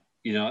a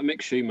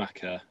Mick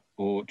Schumacher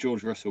or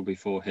George Russell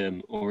before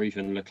him, or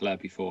even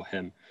Leclerc before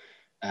him,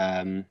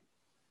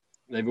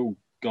 they've all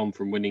gone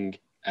from winning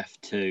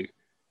F2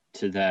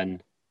 to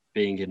then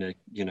being in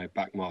a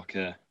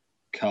backmarker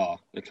car.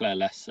 Leclerc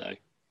less so,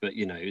 but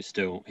he just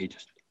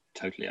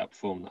totally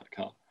outperformed that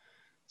car.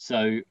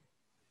 So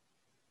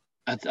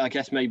I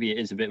guess maybe it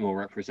is a bit more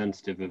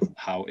representative of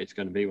how it's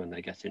going to be when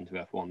they get into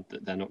F1,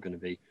 that they're not going to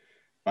be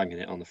banging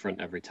it on the front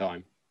every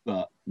time.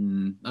 But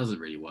doesn't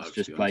really work.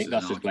 That's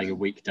just playing a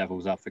weak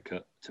devil's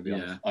advocate, to be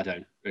honest. I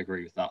don't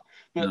agree with that.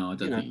 But, no, I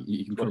don't think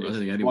you can. Probably, I don't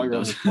think anyone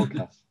does.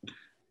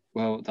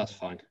 Well, that's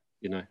fine.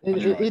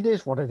 It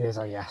is what it is,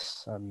 I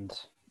guess. And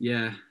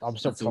yeah, I'm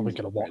still probably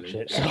going to watch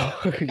it.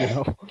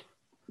 So,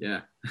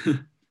 Yeah,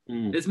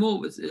 it's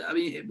more. I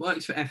mean, it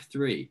works for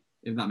F3,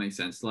 if that makes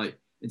sense. Like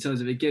in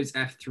terms of it gives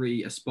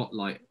F3 a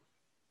spotlight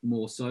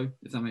more so,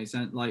 if that makes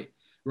sense. Like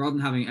rather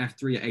than having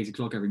F3 at 8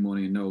 o'clock every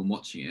morning and no one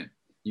watching it,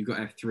 you've got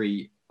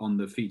F3 on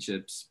the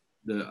features,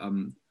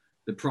 the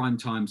prime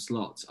time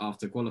slots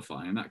after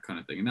qualifying and that kind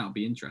of thing, and that would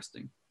be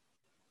interesting.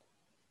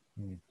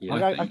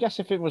 Yeah, I guess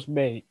if it was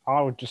me,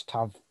 I would just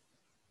have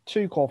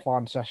 2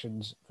 qualifying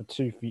sessions for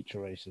 2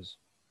 feature races.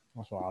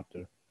 That's what I'd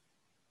do.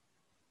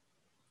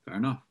 Fair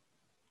enough.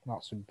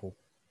 That simple.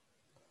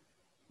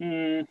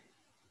 I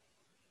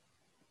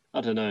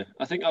don't know.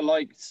 I think I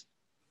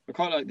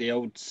quite like the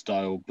old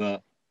style,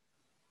 but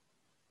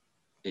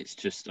it's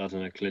just, I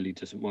don't know, clearly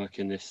doesn't work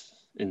in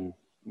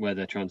where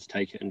they're trying to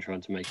take it and trying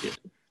to make it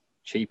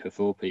cheaper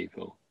for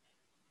people.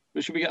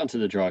 But should we get onto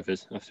the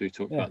drivers after we've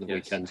talked about the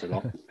weekends a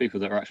lot? People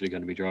that are actually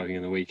going to be driving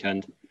in the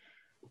weekend.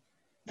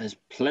 There's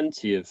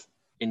plenty of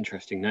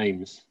interesting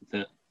names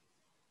that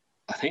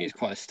I think it's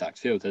quite a stacked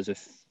field. There's a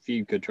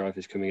few good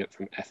drivers coming up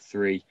from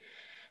F3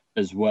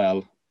 as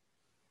well.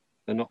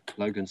 But not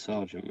Logan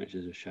Sargent, which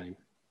is a shame.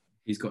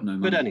 He's got no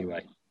money. But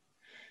anyway,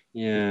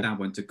 yeah. His dad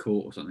went to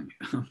court or something.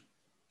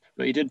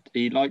 But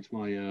he liked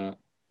my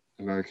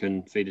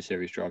American Feeder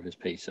Series drivers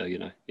piece, so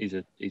he's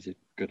a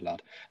good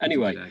lad.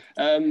 Anyway,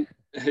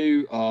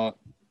 who are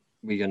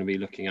we going to be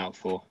looking out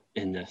for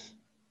in this?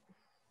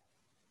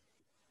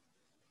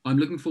 I'm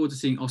looking forward to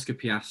seeing Oscar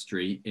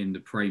Piastri in the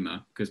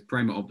Prema, because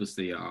Prema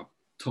obviously are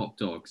top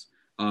dogs.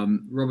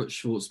 Robert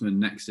Schwartzman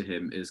next to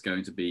him is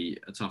going to be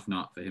a tough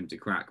nut for him to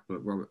crack, but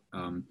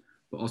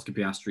Oscar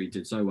Piastri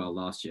did so well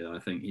last year that I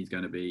think he's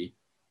going to be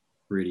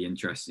really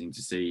interesting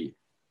to see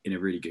in a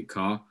really good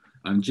car.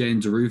 Jehan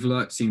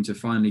Daruvala seemed to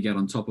finally get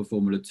on top of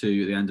Formula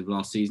 2 at the end of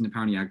last season.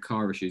 Apparently he had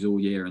car issues all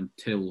year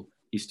until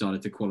he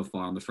started to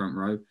qualify on the front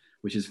row,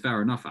 which is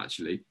fair enough,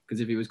 actually,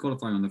 because if he was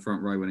qualifying on the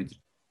front row when he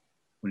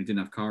didn't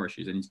have car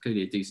issues, then he's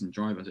clearly a decent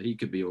driver, so he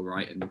could be all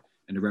right in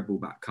a Red Bull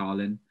back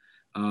Carlin.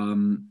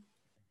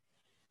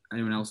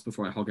 Anyone else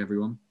before I hog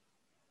everyone?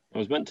 I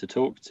was meant to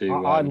talk to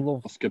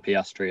Oscar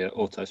Piastri at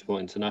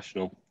Autosport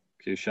International,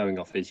 because he was showing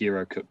off his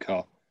Euro Cup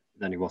car.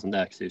 Then he wasn't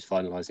there because he was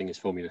finalising his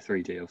Formula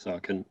 3 deal, so I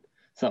couldn't.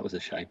 So that was a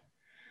shame.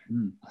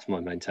 That's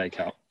my main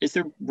takeout. Is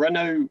the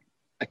Renault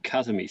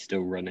Academy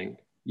still running?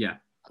 Yeah.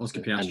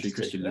 Oscar Piastri,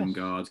 Christian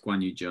Lundgaard,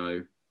 Guan Yu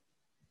Zhou.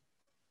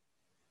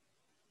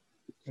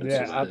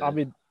 Yeah, I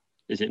mean...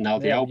 Is it now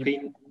the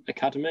Alpine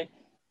Academy?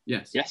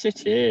 Yes. Yes,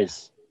 it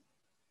is.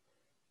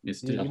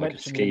 Yes, it is. Sounds like a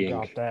skiing.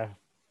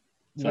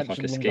 Sounds like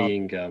a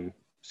skiing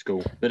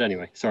school. But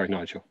anyway, sorry,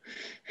 Nigel.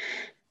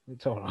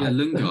 It's all right. Yeah,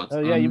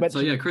 Lundgaard. you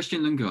mentioned...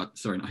 Christian Lundgaard.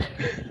 Sorry, no.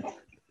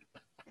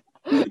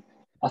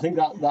 I think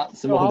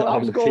that's the one that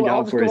I'm looking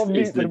out for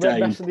is the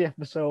Dane. Rest of the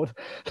episode.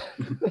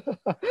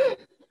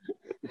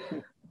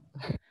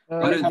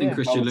 I don't think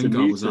Christian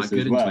Lundgaard was that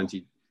good in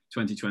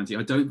 2020.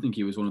 I don't think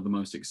he was one of the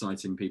most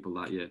exciting people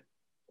that year.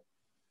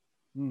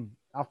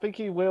 I think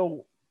he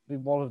will be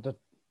one of the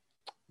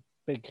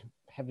big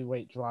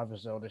heavyweight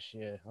drivers though this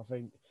year. I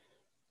think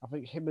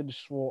him and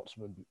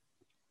Schwartzman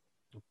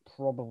are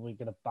probably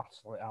going to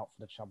battle it out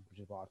for the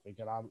championship. I think,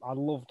 and I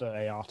love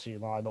the ART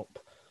lineup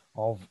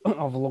of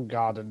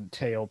Lundgaard and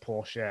Théo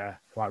Pourchaire,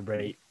 who I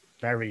rate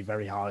very,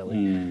 very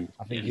highly.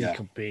 I think he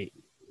could be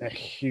a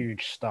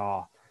huge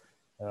star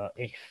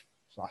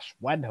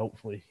when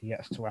hopefully he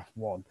gets to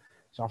F1.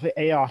 So I think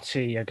ART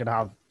are going to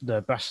have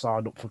the best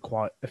lineup for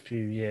quite a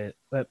few years,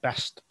 the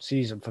best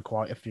season for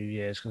quite a few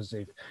years, because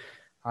they've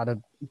had a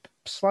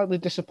slightly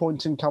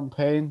disappointing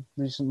campaign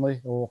recently,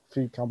 or a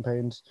few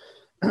campaigns,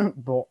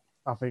 but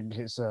I think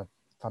it's a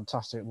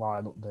fantastic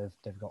lineup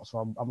they've got. So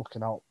I'm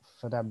looking out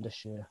for them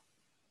this year.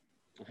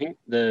 I think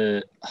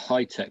the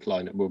high-tech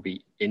lineup will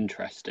be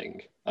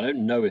interesting. I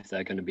don't know if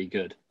they're going to be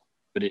good,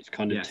 but it's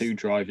kind of two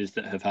drivers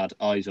that have had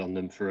eyes on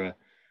them for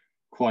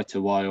quite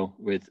a while,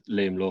 with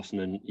Liam Lawson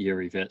and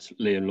Yuri Vitz.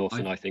 Liam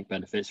Lawson, I think,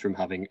 benefits from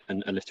having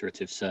an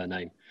alliterative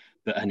surname.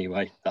 But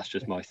anyway, that's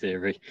just my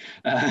theory.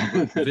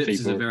 Vitz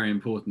is a very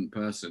important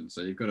person,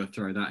 so you've got to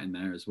throw that in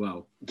there as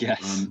well.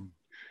 Yes.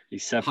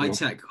 He's several.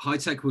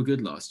 High-tech were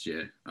good last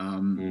year.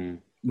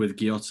 With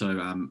Giotto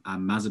and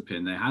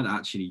Mazepin, they had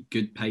actually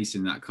good pace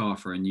in that car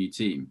for a new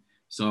team.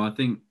 So I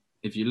think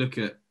if you look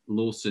at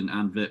Lawson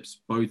and Vips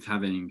both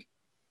having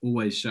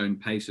always shown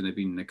pace when they've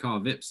been in the car.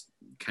 Vips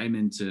came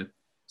in to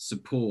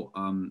support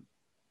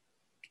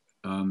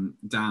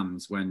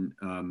Dams when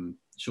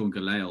Sean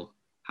Gelael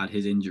had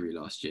his injury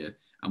last year,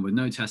 and with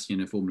no testing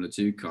in a Formula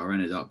 2 car,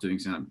 ended up doing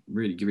some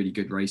really, really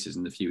good races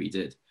in the few he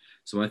did.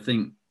 So I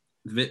think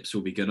Vips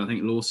will be good. I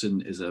think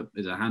Lawson is a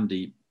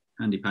handy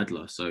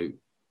peddler, so it'd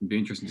be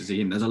interesting to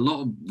see him. There's a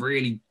lot of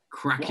really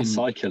cracking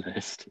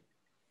cyclist.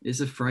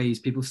 It's a phrase,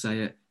 people say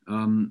it.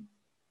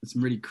 There's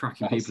some really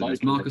cracking people in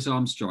this. Marcus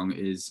Armstrong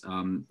is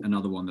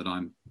another one that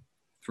I'm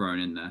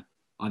throwing in there.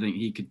 I think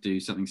he could do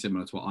something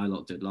similar to what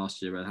Ilott did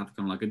last year, where have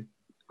kind of like a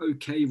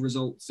okay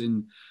results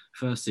in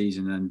first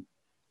season and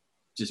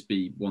just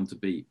be one to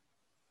beat.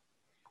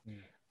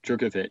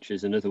 Drugovic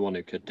is another one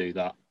who could do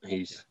that.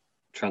 He's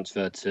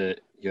transferred to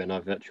UNI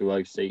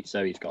Virtuosi,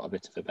 so he's got a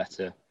bit of a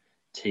better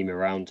team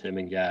around him.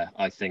 And yeah,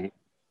 I think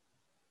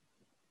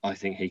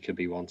he could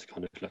be one to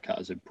kind of look at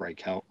as a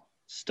breakout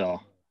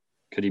star.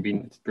 Could he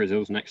be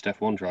Brazil's next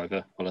F1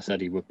 driver? Well, I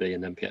said he would be,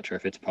 and then Pietro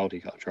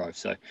Fittipaldi got a drive,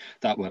 so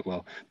that went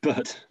well.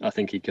 But I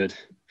think he could.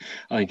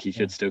 I think he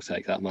could still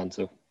take that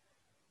mantle.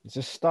 It's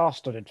a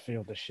star-studded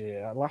field this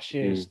year. Last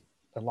year's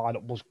the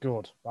lineup was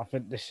good. I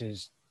think this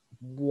is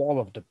one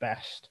of the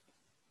best,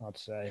 I'd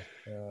say.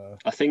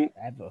 I think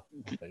ever.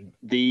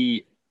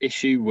 The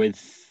issue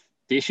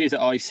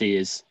that I see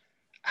is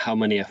how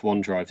many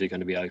F1 drives are going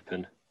to be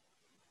open.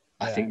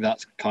 I think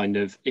that's kind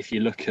of, if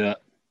you look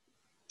at,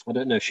 I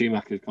don't know if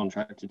Schumacher's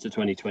contracted to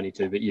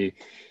 2022, but you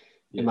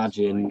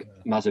imagine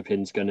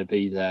Mazepin's going to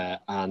be there,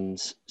 and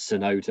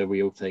Tsunoda,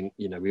 we all think,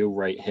 we all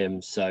rate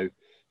him. So,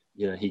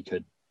 he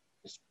could,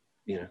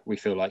 we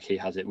feel like he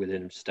has it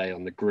within him to stay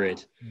on the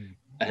grid.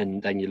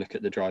 And then you look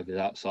at the drivers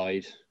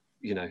outside,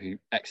 who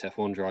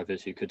ex-F1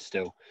 drivers who could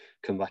still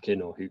come back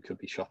in or who could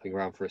be shopping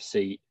around for a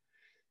seat.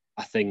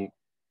 I think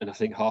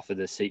half of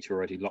the seats are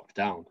already locked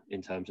down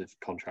in terms of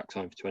contract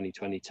time for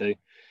 2022.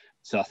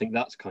 So I think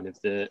that's kind of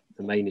the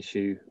main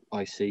issue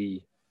I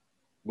see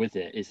with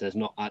it, is there's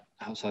not,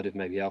 outside of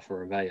maybe Alfa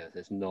Romeo,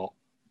 there's not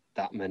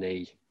that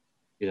many,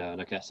 and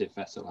I guess if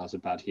Vettel has a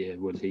bad year,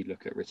 would he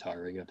look at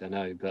retiring? I don't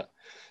know. But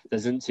there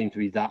doesn't seem to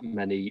be that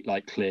many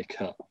like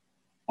clear-cut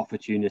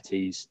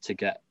opportunities to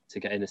get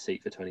in a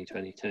seat for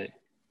 2022.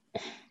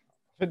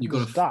 You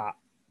got that.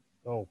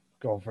 Oh,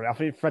 go on for it. I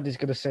think Freddie's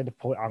going to say the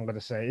point I'm going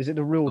to say. Is it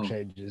the rule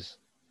changes?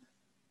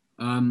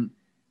 No.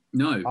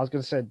 I was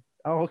going to say.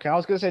 Oh, okay. I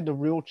was going to say the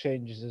rule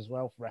changes as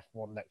well for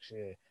F1 next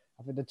year.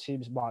 I think the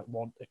teams might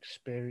want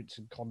experience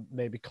and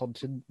maybe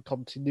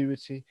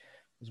continuity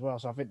as well.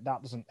 So I think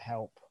that doesn't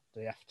help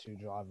the F2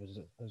 drivers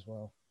as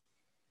well.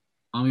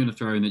 I'm going to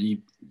throw in that it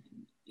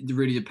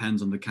really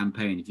depends on the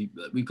campaign.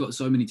 We've got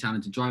so many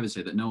talented drivers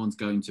here that no one's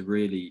going to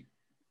really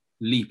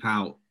leap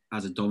out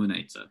as a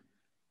dominator.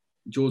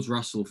 George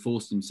Russell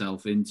forced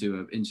himself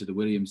into the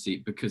Williams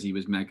seat because he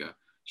was mega.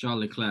 Charles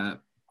Leclerc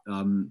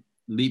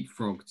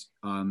leapfrogged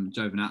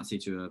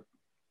Giovinazzi to a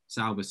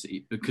Sauber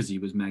seat because he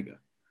was mega.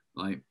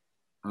 Like,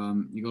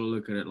 you got to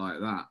look at it like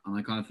that. And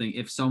I kind of think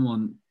if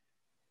someone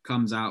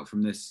comes out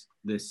from this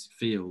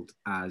field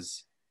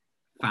as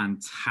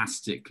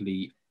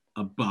fantastically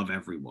above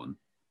everyone,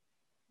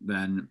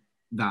 then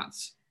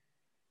that's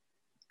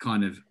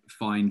kind of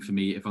fine for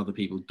me if other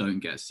people don't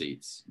get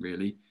seats,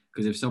 really.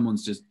 Because if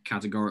someone's just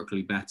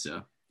categorically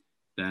better,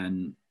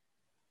 then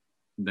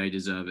they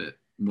deserve it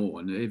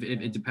more. And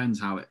it depends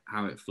how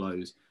it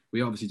flows.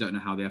 We obviously don't know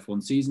how the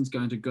F1 season's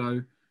going to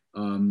go.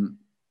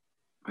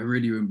 I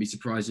really wouldn't be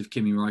surprised if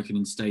Kimi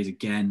Räikkönen stays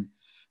again,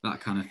 that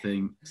kind of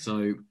thing.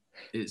 So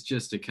it's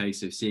just a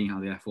case of seeing how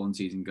the F1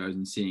 season goes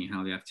and seeing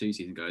how the F2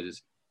 season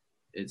goes.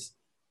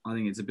 I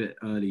think it's a bit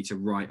early to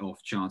write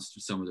off chances for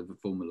someone of a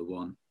Formula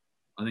One.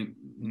 I think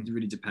it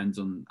really depends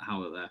on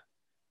how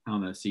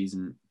their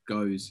season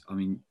goes. I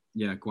mean,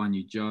 Guan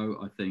Yu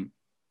Zhou, I think,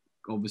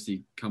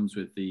 obviously comes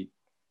with the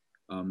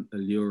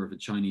allure of a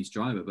Chinese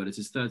driver, but it's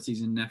his third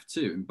season in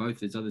F2, and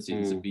both his other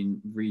seasons have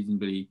been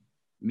reasonably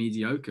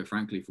mediocre,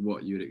 frankly, for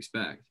what you would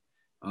expect.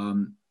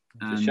 And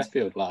he's a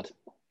Sheffield lad.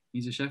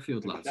 He's a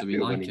Sheffield lad, so we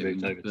like him.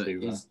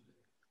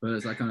 But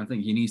it's that kind of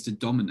thing. He needs to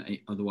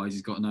dominate, otherwise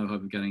he's got no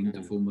hope of getting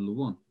into Formula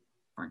One.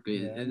 Frankly,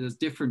 there's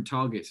different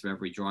targets for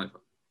every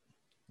driver.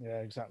 Yeah,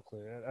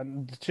 exactly.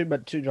 And the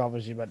two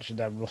drivers you mentioned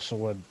there,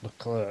 Russell and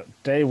Leclerc,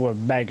 they were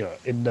mega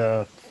in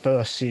the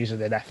first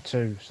season in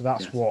F2. So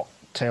that's what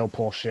Théo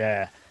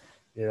Pourchaire,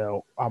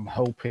 I'm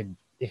hoping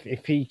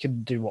if he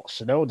can do what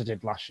Tsunoda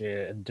did last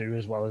year and do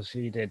as well as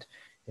he did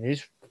in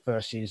his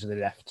first season in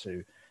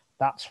F2,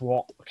 that's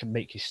what can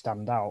make you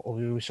stand out.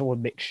 We saw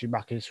with Mick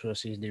Schumacher's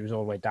first season, he was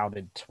all the way down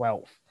in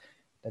 12th.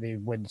 Then he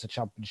wins the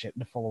championship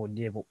the following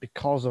year. But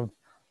because of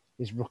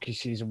his rookie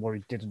season where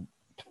he didn't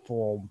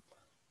perform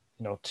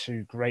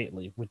too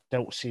greatly, we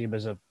don't see him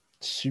as a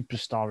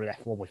superstar in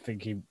F1. We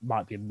think he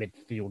might be a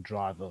midfield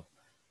driver.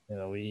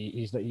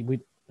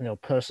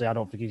 Personally, I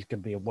don't think he's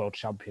going to be a world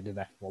champion in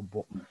F1.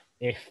 But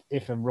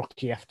if a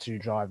rookie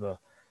F2 driver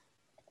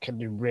can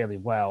do really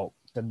well,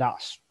 then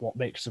that's what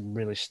makes them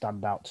really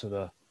stand out to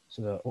the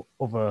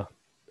other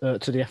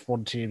to the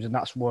F1 teams, and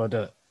that's where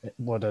the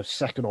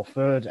second or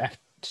third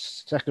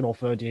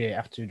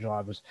year F2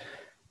 drivers,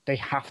 they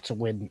have to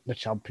win the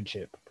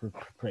championship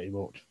pretty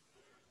much.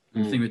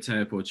 And the thing with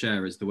Teo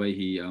Porcher is the way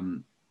he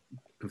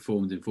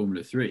performed in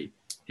Formula 3.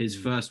 His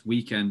first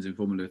weekends in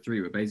Formula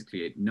 3 were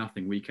basically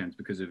nothing weekends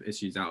because of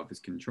issues out of his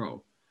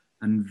control.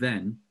 And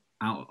then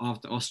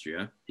after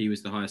Austria, he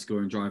was the highest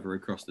scoring driver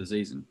across the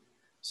season.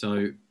 So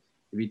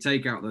if you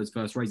take out those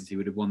first races, he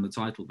would have won the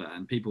title there.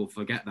 And people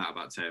forget that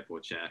about Teo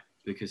Porcher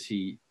because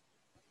he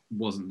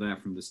wasn't there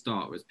from the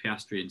start, whereas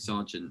Piastri and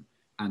Sargent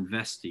and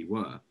Vesti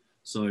were.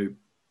 So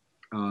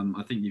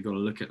I think you've got to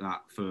look at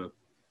that for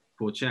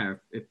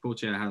Porcher. If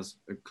Porcher has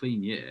a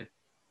clean year,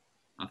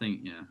 I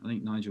think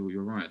Nigel,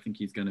 you're right. I think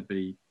he's going to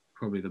be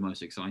probably the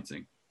most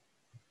exciting.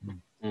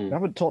 We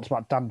haven't talked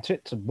about Dan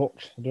Titton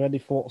much. Are there any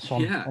thoughts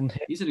on him?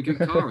 He's in a good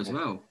car as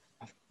well.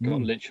 I've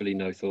got literally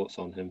no thoughts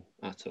on him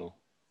at all.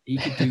 He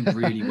could do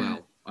really well.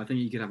 I think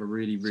he could have a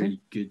really,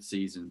 really good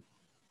season.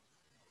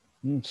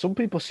 Some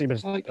people see him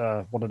as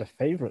one of the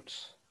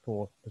favourites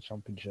for the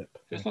championship.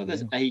 It's like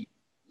there's 8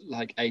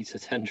 or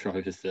 10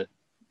 drivers that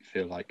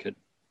feel like could,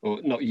 or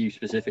not you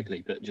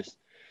specifically, but just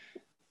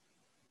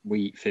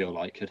we feel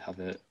like could have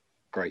a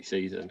great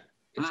season.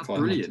 That's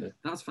brilliant.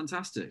 That's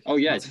fantastic. Oh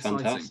yeah, That's it's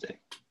exciting. fantastic.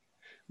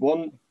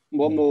 One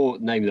more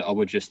name that I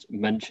would just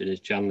mention is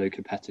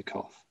Gianluca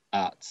Petikov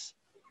at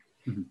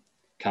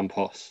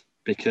Campos,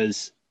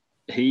 because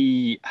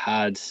he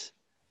had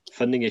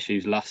funding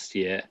issues last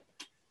year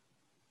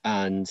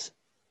and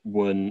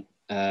won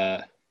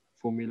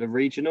Formula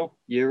Regional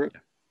Europe,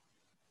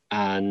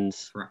 and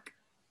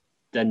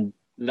then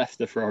left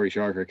the Ferrari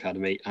Driver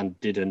Academy and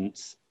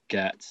didn't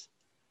get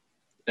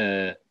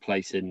a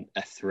place in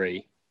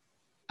F3,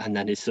 and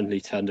then he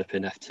suddenly turned up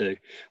in F2,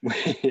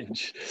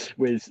 which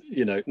with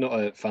not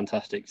a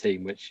fantastic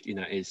team, which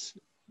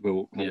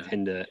will kind of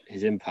hinder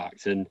his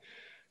impact. And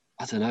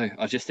I don't know,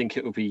 I just think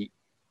it'll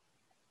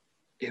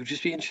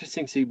just be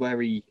interesting to see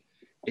where he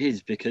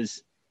is,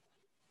 because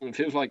it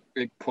feels like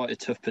quite a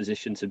tough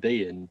position to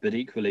be in, but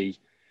equally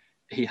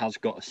he has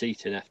got a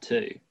seat in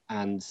F2,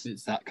 and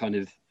that kind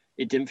of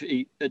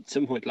at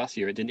some point last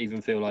year, it didn't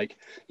even feel like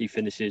he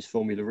finished his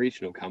Formula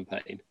Regional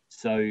campaign.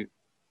 So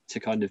to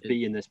kind of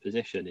be in this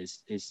position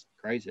is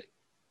crazy.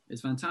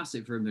 It's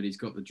fantastic for him that he's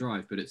got the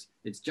drive, but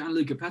it's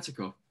Gianluca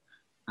Petikov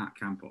at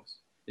Campos.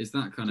 It's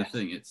that kind of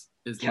thing. It's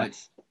like,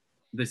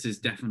 this is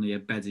definitely a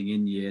bedding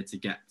in year to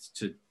get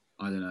to,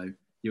 I don't know,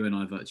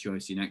 UNI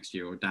Virtuosi next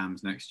year or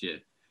Dams next year.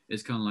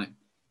 It's kind of like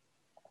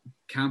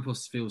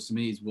Campos feels to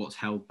me is what's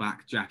held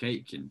back Jack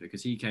Aitken,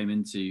 because he came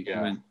into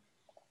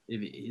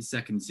his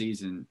second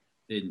season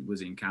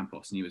was in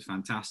Campos and he was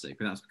fantastic,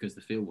 but that's because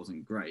the field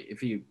wasn't great.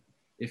 If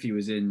he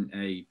was in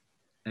a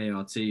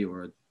ART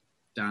or a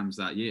Dams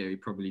that year, he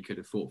probably could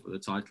have fought for the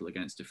title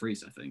against De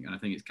Vries, I think. And I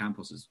think it's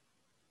Campos's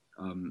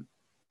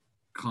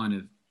kind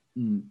of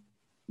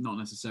not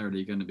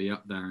necessarily going to be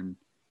up there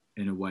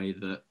in a way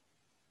that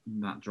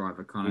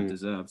driver kind of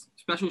deserves.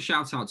 Special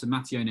shout out to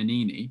Matteo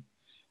Nannini,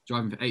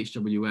 driving for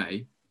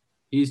HWA.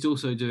 He's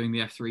also doing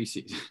the F3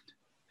 season.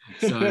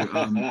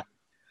 So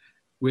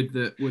with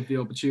the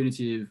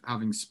opportunity of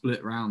having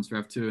split rounds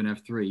for F2 and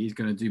F3, he's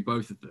going to do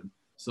both of them.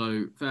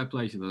 So fair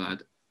play to the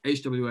lad.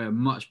 HWA are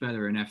much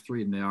better in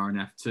F3 than they are in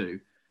F2.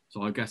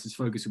 So I guess his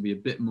focus will be a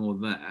bit more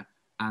there.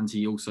 And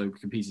he also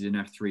competed in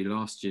F3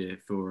 last year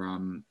for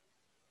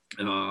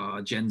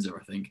Genza,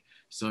 I think.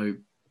 So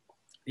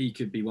he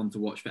could be one to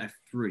watch for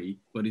F3,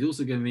 but he's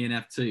also going to be in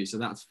F2. So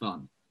that's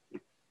fun.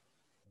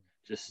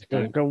 Just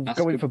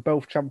going for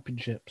both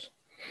championships.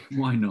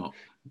 Why not?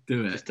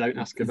 Do it. Just don't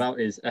ask about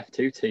his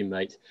F2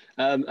 teammate.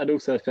 And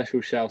also a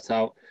special shout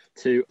out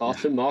to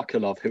Artem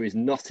Markelov, who is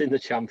not in the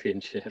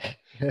championship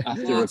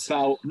after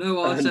about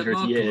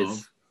 100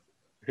 years.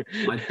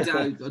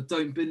 I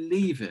don't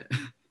believe it.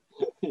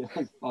 He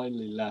has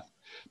finally left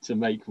to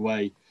make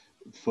way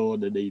for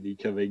Nannini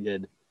coming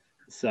in.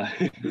 So,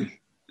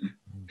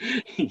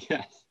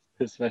 yes,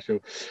 a special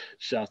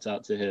shout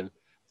out to him.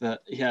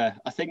 But yeah,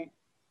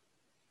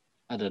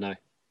 I don't know.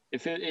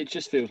 It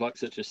just feels like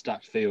such a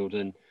stacked field,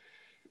 and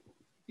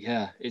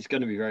yeah, it's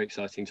going to be very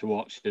exciting to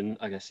watch. And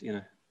I guess,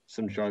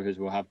 some drivers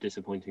will have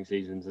disappointing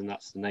seasons, and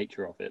that's the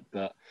nature of it.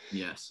 But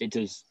yes, it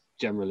does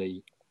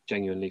genuinely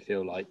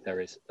feel like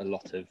there is a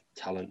lot of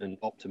talent and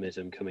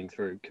optimism coming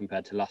through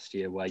compared to last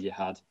year, where you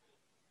had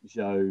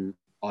Joe,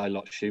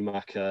 Eilert,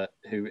 Schumacher,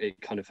 who it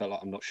kind of felt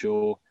like, I'm not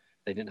sure.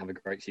 They didn't have a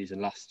great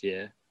season last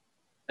year.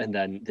 And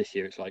then this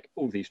year, it's like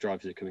all these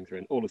drivers are coming through,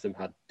 and all of them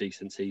had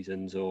decent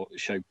seasons or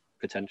show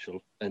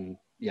potential. And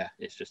yeah,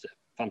 it's just a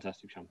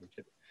fantastic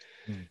championship.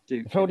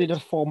 If only the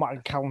format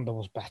and calendar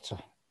was better.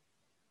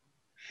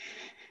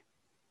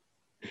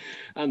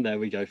 And there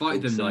we go.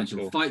 Fight them,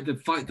 Nigel. Fight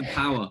the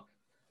power.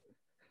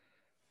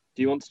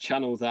 Do you want to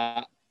channel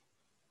that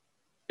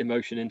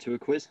emotion into a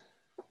quiz?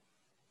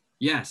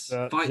 Yes.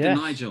 Fight the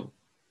Nigel.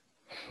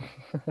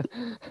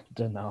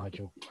 The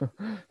Nigel.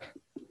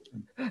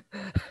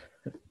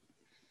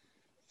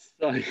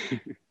 So,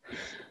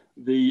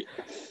 the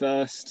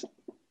first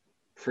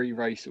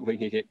pre-race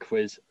Winging It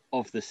quiz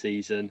of the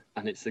season,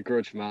 and it's the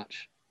grudge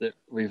match that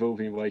we've all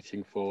been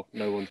waiting for.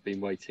 No one's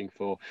been waiting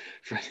for.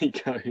 Freddie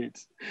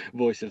Coates,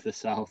 voice of the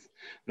South,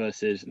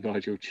 versus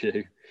Nigel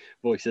Chew,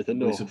 voice of the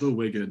North. Voice of the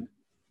Wigan.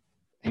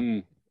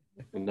 And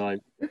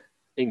I'm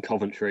in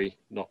Coventry,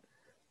 not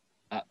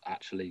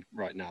actually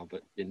right now,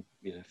 but in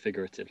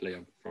figuratively,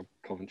 I'm from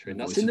Coventry, and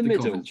that's in the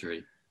middle.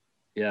 Coventry.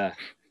 Yeah,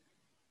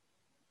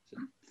 it's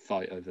a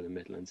fight over the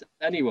Midlands.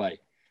 Anyway,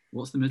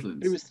 what's the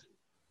Midlands? Who was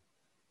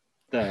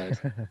third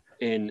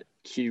in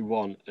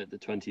Q1 at the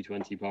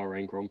 2020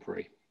 Bahrain Grand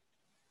Prix?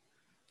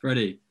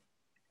 Freddie.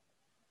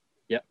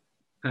 Yep.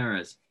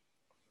 Perez.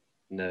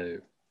 No.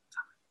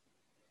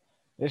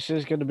 This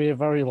is going to be a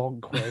very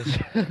long quiz.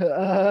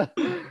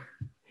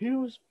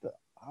 Who was?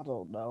 I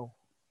don't know.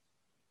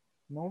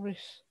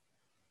 Norris.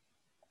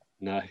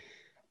 No.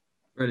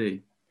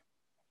 Freddie.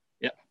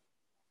 Yep.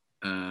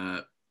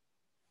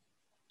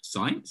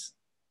 Sainz.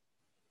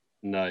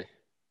 No.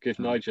 Give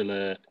Nigel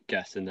a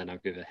guess, and then I'll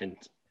give a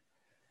hint.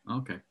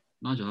 Okay,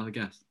 Nigel, have a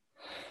guess.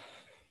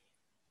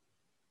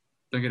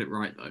 Don't get it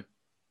right though.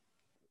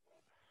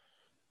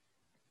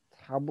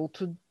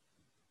 Hamilton.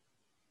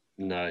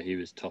 No, he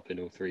was top in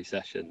all 3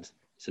 sessions.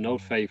 It's an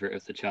old favourite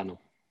of the channel.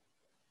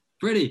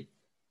 Freddie.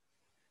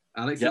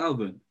 Alex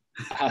Albon.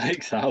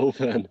 Alex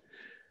Albon.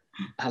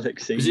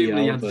 Alex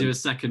Presumably you had to do a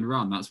second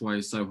run. That's why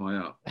he's so high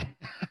up.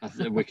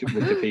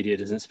 Wikipedia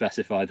doesn't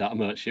specify that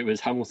much. It was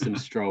Hamilton,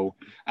 Stroll,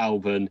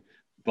 Albon,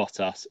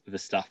 Bottas,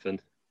 Verstappen.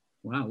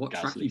 Wow, what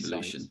track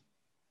evolution.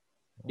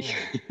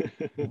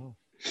 Oh.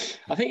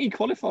 I think he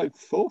qualified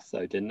 4th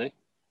though, didn't he?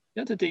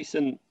 He had a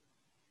decent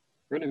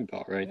running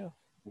part, right? Yeah.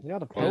 He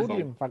had a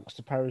podium thanks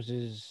to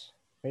Perez's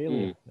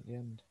failure at the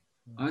end.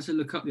 I had to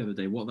look up the other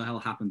day what the hell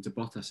happened to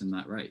Bottas in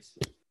that race.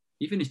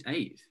 He finished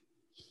 8th.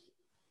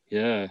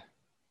 Yeah.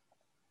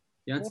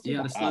 He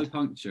had a slow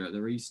puncture at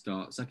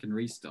the second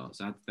restart,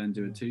 so I had to then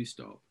do a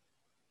 2-stop.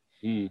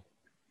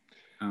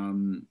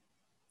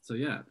 So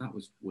yeah, that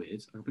was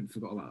weird. I completely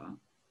forgot about that.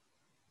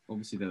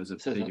 Obviously, there was a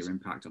bigger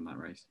impact on that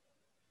race.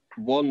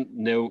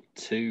 1-0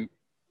 to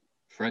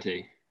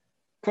Freddie.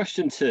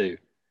 Question 2.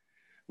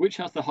 Which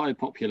has the higher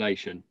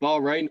population,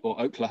 Bahrain or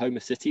Oklahoma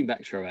City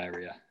metro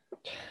area?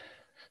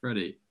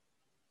 Freddie.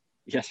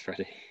 Yes,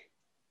 Freddie.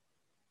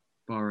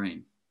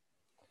 Bahrain.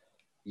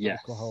 Yes.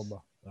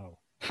 Oklahoma. No.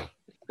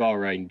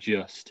 Bahrain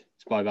just.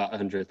 It's by about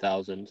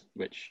 100,000,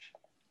 which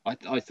I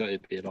thought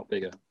it'd be a lot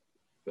bigger.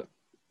 But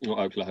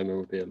Oklahoma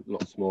would be a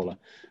lot smaller.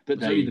 But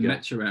there you the go.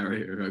 metro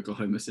area of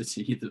Oklahoma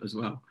City as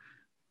well.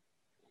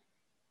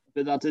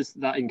 But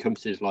that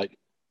encompasses I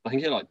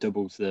think it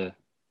doubles the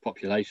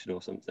population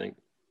or something.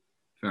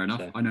 Fair enough.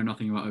 So. I know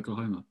nothing about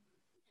Oklahoma.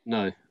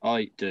 No,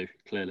 I do,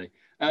 clearly.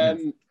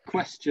 Yes.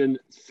 Question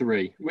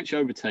 3. Which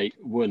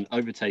won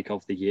overtake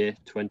of the year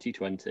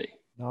 2020?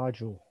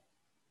 Nigel.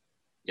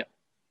 Yep.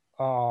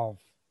 Oh,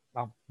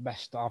 I've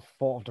messed up. I've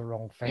thought of the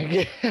wrong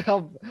thing.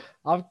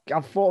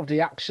 I've thought of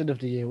the action of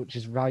the year, which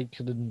is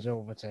Raikkonen's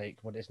overtake,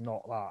 but it's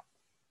not that.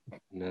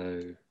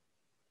 No.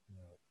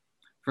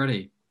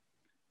 Freddie.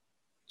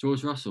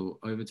 George Russell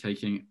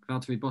overtaking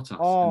Valtteri Bottas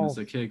in the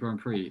Sakir Grand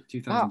Prix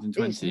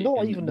 2020. It's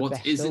not even the what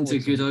best isn't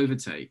overtake. a good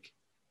overtake?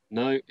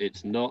 No,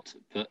 it's not,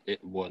 but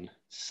it won.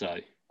 So.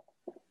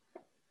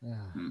 Yeah.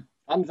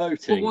 And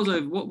voting.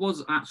 What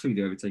was actually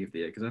the overtake of the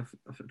year? Because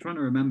I'm trying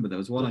to remember. There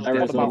was one.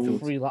 Perez about on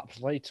 3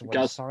 laps later when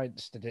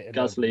Sainz did it.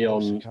 Gasly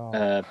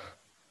on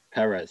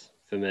Perez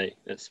for me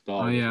at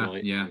Spa. Oh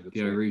yeah,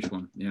 the Eau Rouge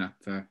one. Yeah,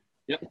 fair.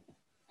 Yep.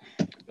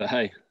 But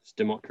hey, it's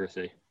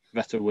democracy.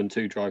 Vettel won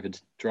 2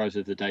 drives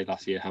of the day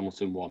last year.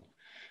 Hamilton won.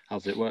 How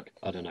does it work?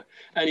 I don't know.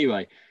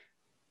 Anyway.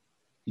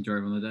 He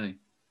drove on the day.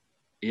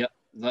 Yep,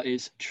 that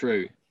is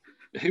true.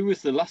 Who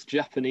was the last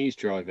Japanese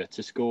driver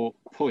to score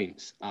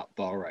points at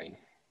Bahrain?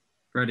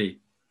 Freddie.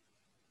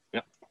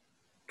 Yep.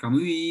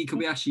 Kamui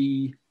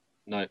Kobayashi.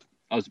 No,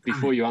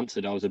 before you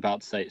answered, I was about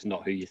to say it's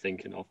not who you're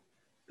thinking of.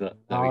 But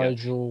there we go.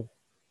 Nigel.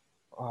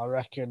 I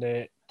reckon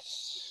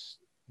it's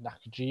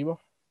Nakajima.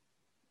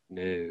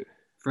 No.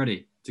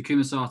 Freddie.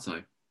 Takuma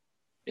Sato.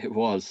 It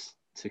was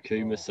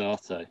Takuma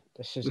Sato.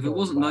 If it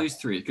wasn't those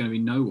 3, it's going to be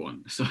no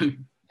one. So.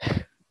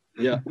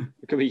 Yeah,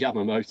 it could be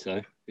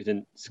Yamamoto, who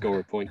didn't score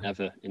a point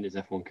ever in his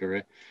F1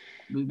 career.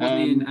 Wasn't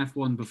he in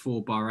F1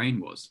 before Bahrain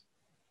was?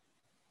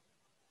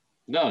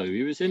 No,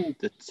 he was in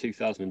the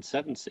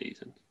 2007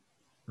 season.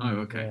 Oh,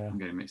 okay. Yeah. I'm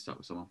getting mixed up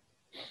with someone.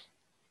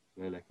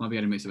 Really? Might be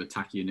getting mixed up with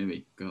Taki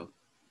Inui. God.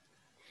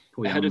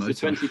 Poor Ahead of the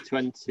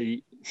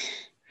Yamamoto.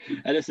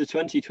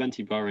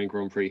 2020 Bahrain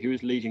Grand Prix, who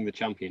was leading the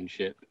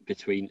championship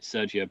between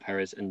Sergio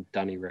Perez and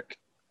Danny Rick?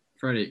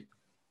 Freddie.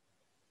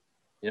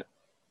 Yep.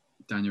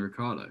 Daniel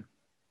Ricciardo.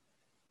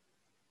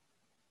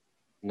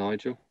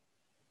 Nigel?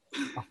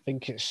 I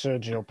think it's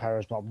Sergio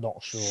Perez, but I'm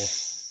not sure.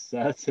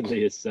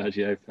 Certainly is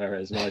Sergio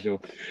Perez.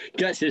 Nigel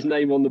gets his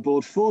name on the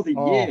board for the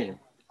year.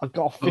 I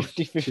got a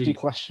 50-50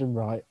 question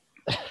right.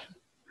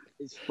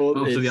 It's for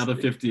After the other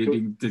 50 had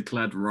been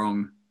declared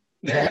wrong.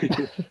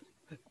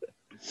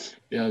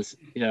 Yes,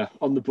 yeah,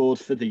 on the board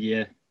for the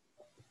year.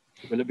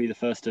 Will it be the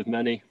first of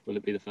many? Will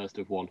it be the first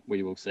of one?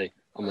 We will see.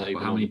 I'm not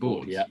even how on many the board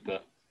boards? yet,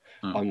 but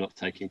Oh. I'm not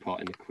taking part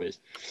in the quiz.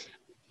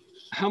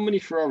 How many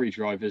Ferrari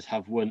drivers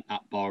have won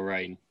at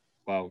Bahrain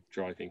while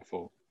driving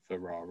for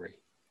Ferrari?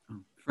 Oh.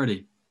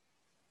 Freddie.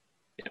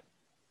 Yep.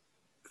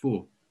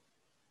 4.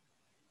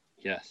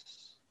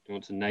 Yes. Do you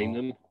want to name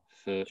them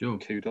for Sure.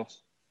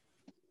 kudos?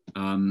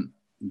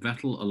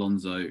 Vettel,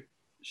 Alonso,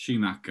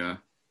 Schumacher,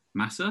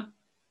 Massa.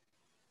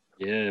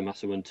 Yeah,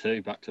 Massa won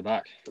 2 back to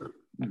back.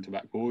 Back to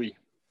back, boy.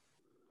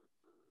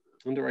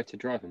 Underrated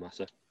driver,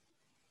 Massa.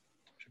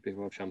 Should be a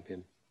world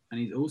champion. And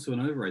he's also an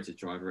overrated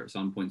driver at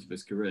some points of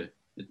his career.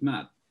 It's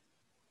mad.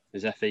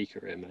 His FE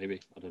career, maybe.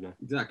 I don't know.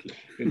 Exactly.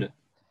 Who knows?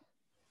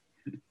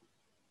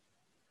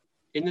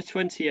 In the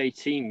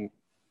 2018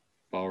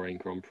 Bahrain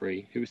Grand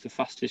Prix, who was the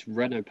fastest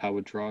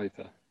Renault-powered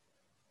driver?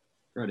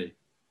 Freddie.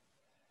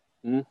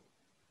 Hmm?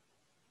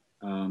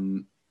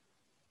 Damn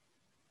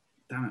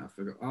it, I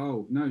forgot.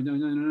 Oh, no.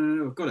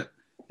 I've got it.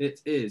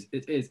 It is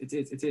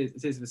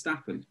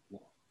Verstappen.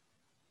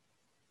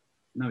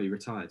 No, he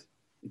retired.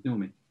 Ignore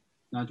me.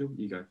 Nigel,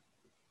 you go.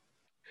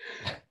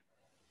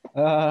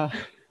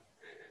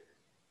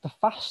 The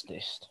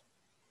fastest.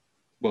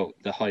 Well,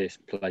 the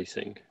highest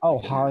placing.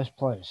 Oh, Yeah. highest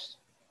placed.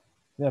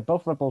 Yeah,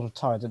 both Red Bulls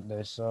retired, didn't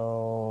they?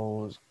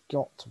 So it's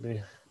got to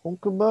be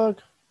Hulkenberg.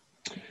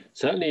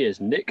 Certainly is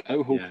Nick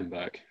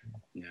O'Hulkenberg.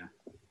 Yeah.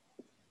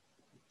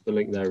 The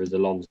link there is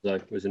Alonso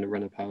was in a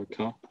Renault-powered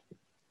car.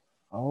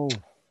 Oh,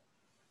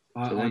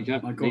 So there you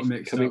go. I got He's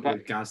mixed coming up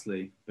with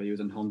Gasly, but he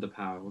was on Honda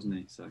Power, wasn't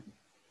he? So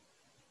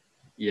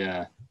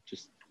Yeah,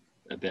 just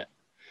a bit.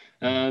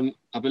 I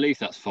believe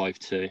that's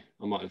 5-2.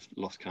 I might have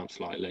lost count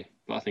slightly,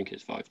 but I think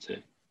it's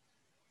 5-2.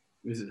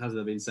 has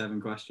there been 7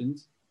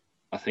 questions?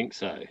 I think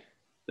so.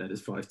 That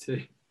is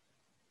 5-2.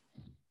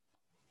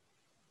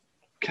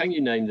 Can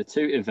you name the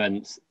 2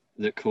 events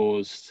that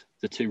caused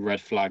the 2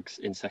 red flags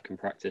in second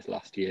practice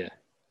last year?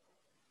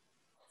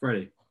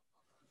 Freddie.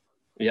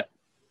 Yep.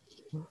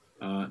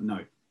 No.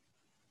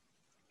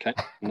 Okay,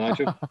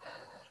 Nigel?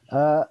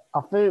 I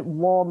think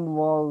one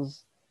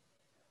was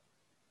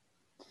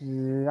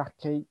Jack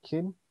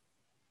Aitken.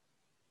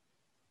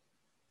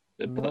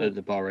 The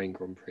Bahrain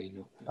Grand Prix.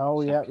 Not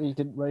Oh yeah, second. he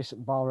didn't race at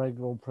Bahrain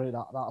Grand Prix.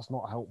 That's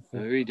not helpful.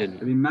 No, he didn't.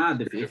 It'd be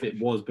mad if it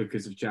was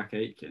because of Jack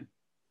Aitken.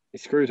 He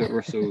screwed up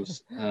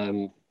Russell's.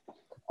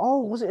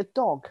 Oh, was it a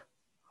dog?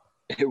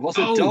 It was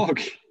a Oh!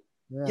 dog.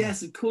 Yeah.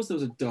 Yes, of course there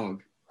was a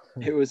dog.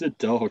 It was a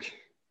dog.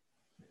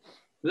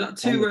 Was that On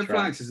 2 the red track.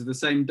 flags as the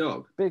same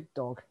dog? Big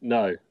dog.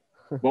 No,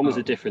 one was Oh.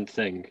 a different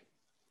thing.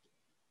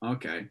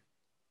 Okay.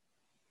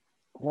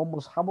 One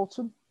was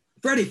Hamilton.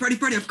 Freddie, I've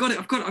got it.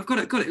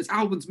 It was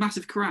Albon's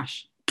massive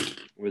crash. It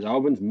was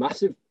Albon's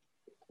massive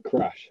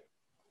crash.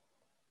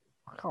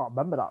 I can't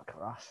remember that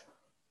crash.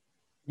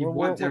 You've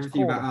Well, wiped what's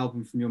everything about called?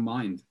 Albon from your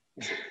mind.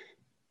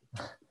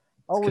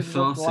 Oh, It's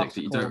cathartic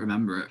that you don't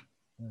remember it.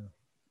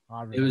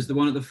 It was the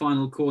one at the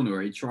final corner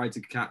where he tried to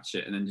catch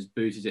it and then just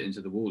booted it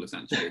into the wall,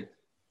 essentially.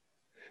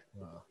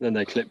 Then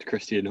they clipped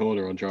Christian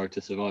Horner on Drive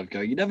to Survive,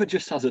 going, "He never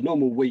just has a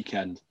normal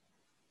weekend.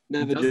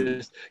 Never doesn't.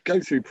 just go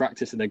through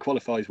practice and then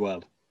qualifies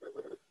well."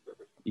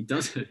 He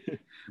does it.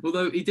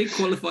 Although he did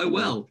qualify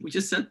well. We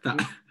just said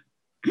that.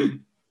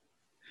 You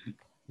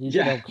did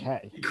Yeah.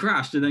 okay. He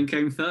crashed and then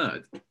came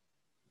 3rd.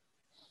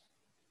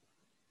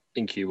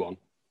 In Q1.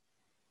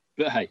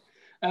 But hey,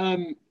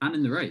 And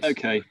in the race.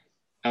 okay,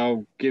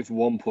 I'll give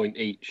 1 point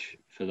each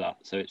for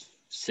that. So it's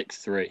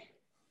 6-3.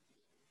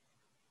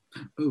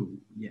 Oh,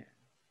 yeah.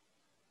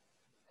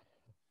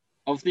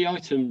 Of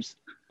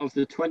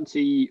the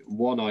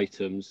 21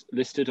 items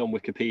listed on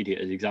Wikipedia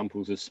as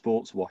examples of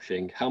sports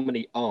washing, how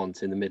many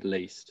aren't in the Middle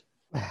East?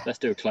 Let's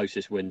do a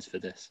closest wins for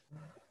this.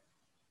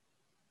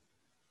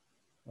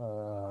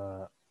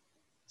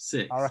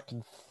 6. I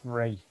reckon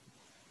 3.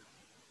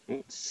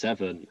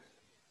 7.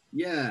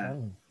 Yeah.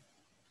 Oh.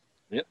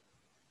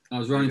 I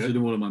was running There through you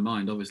them all in my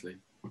mind, obviously.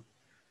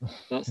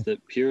 That's the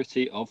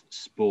purity of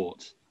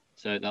sport.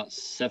 So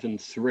that's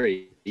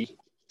 7-3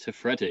 to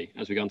Freddie.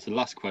 As we go on to the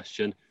last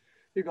question,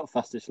 who got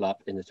fastest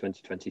lap in the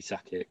 2020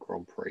 Sakhir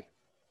Grand Prix?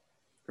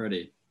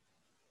 Freddie.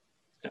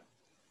 Yep.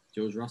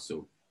 George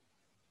Russell.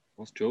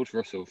 Was George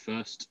Russell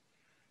first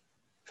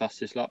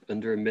fastest lap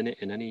under a minute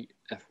in any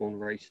F1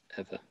 race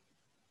ever?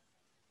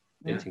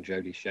 Yeah. Beating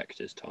Jody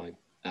Scheckter's time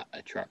at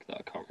a track that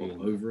I can't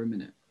remember. Over a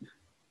minute.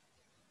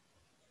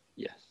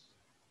 Yes.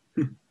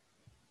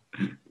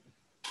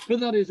 But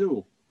that is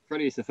all.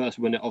 Freddie is the first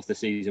winner of the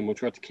season. We'll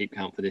try to keep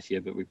count for this year,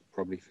 but we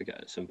probably forget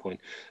at some point.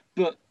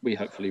 But we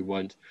hopefully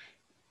won't.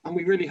 And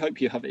we really hope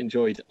you have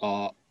enjoyed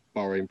our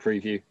Bahrain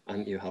preview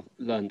and you have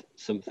learned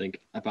something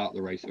about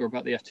the race or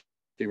about the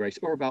F2 race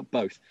or about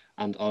both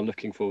and are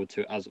looking forward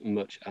to it as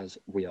much as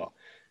we are.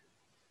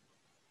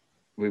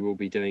 We will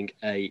be doing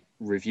a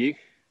review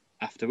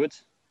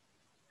afterwards,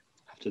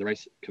 after the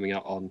race, coming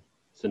out on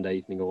Sunday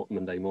evening or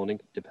Monday morning,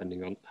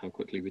 depending on how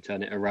quickly we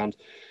turn it around.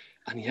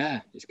 And yeah,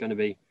 it's going to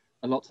be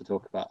a lot to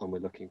talk about and we're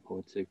looking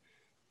forward to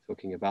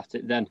talking about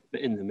it then.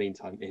 But in the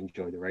meantime,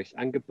 enjoy the race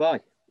and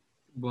goodbye.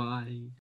 Bye.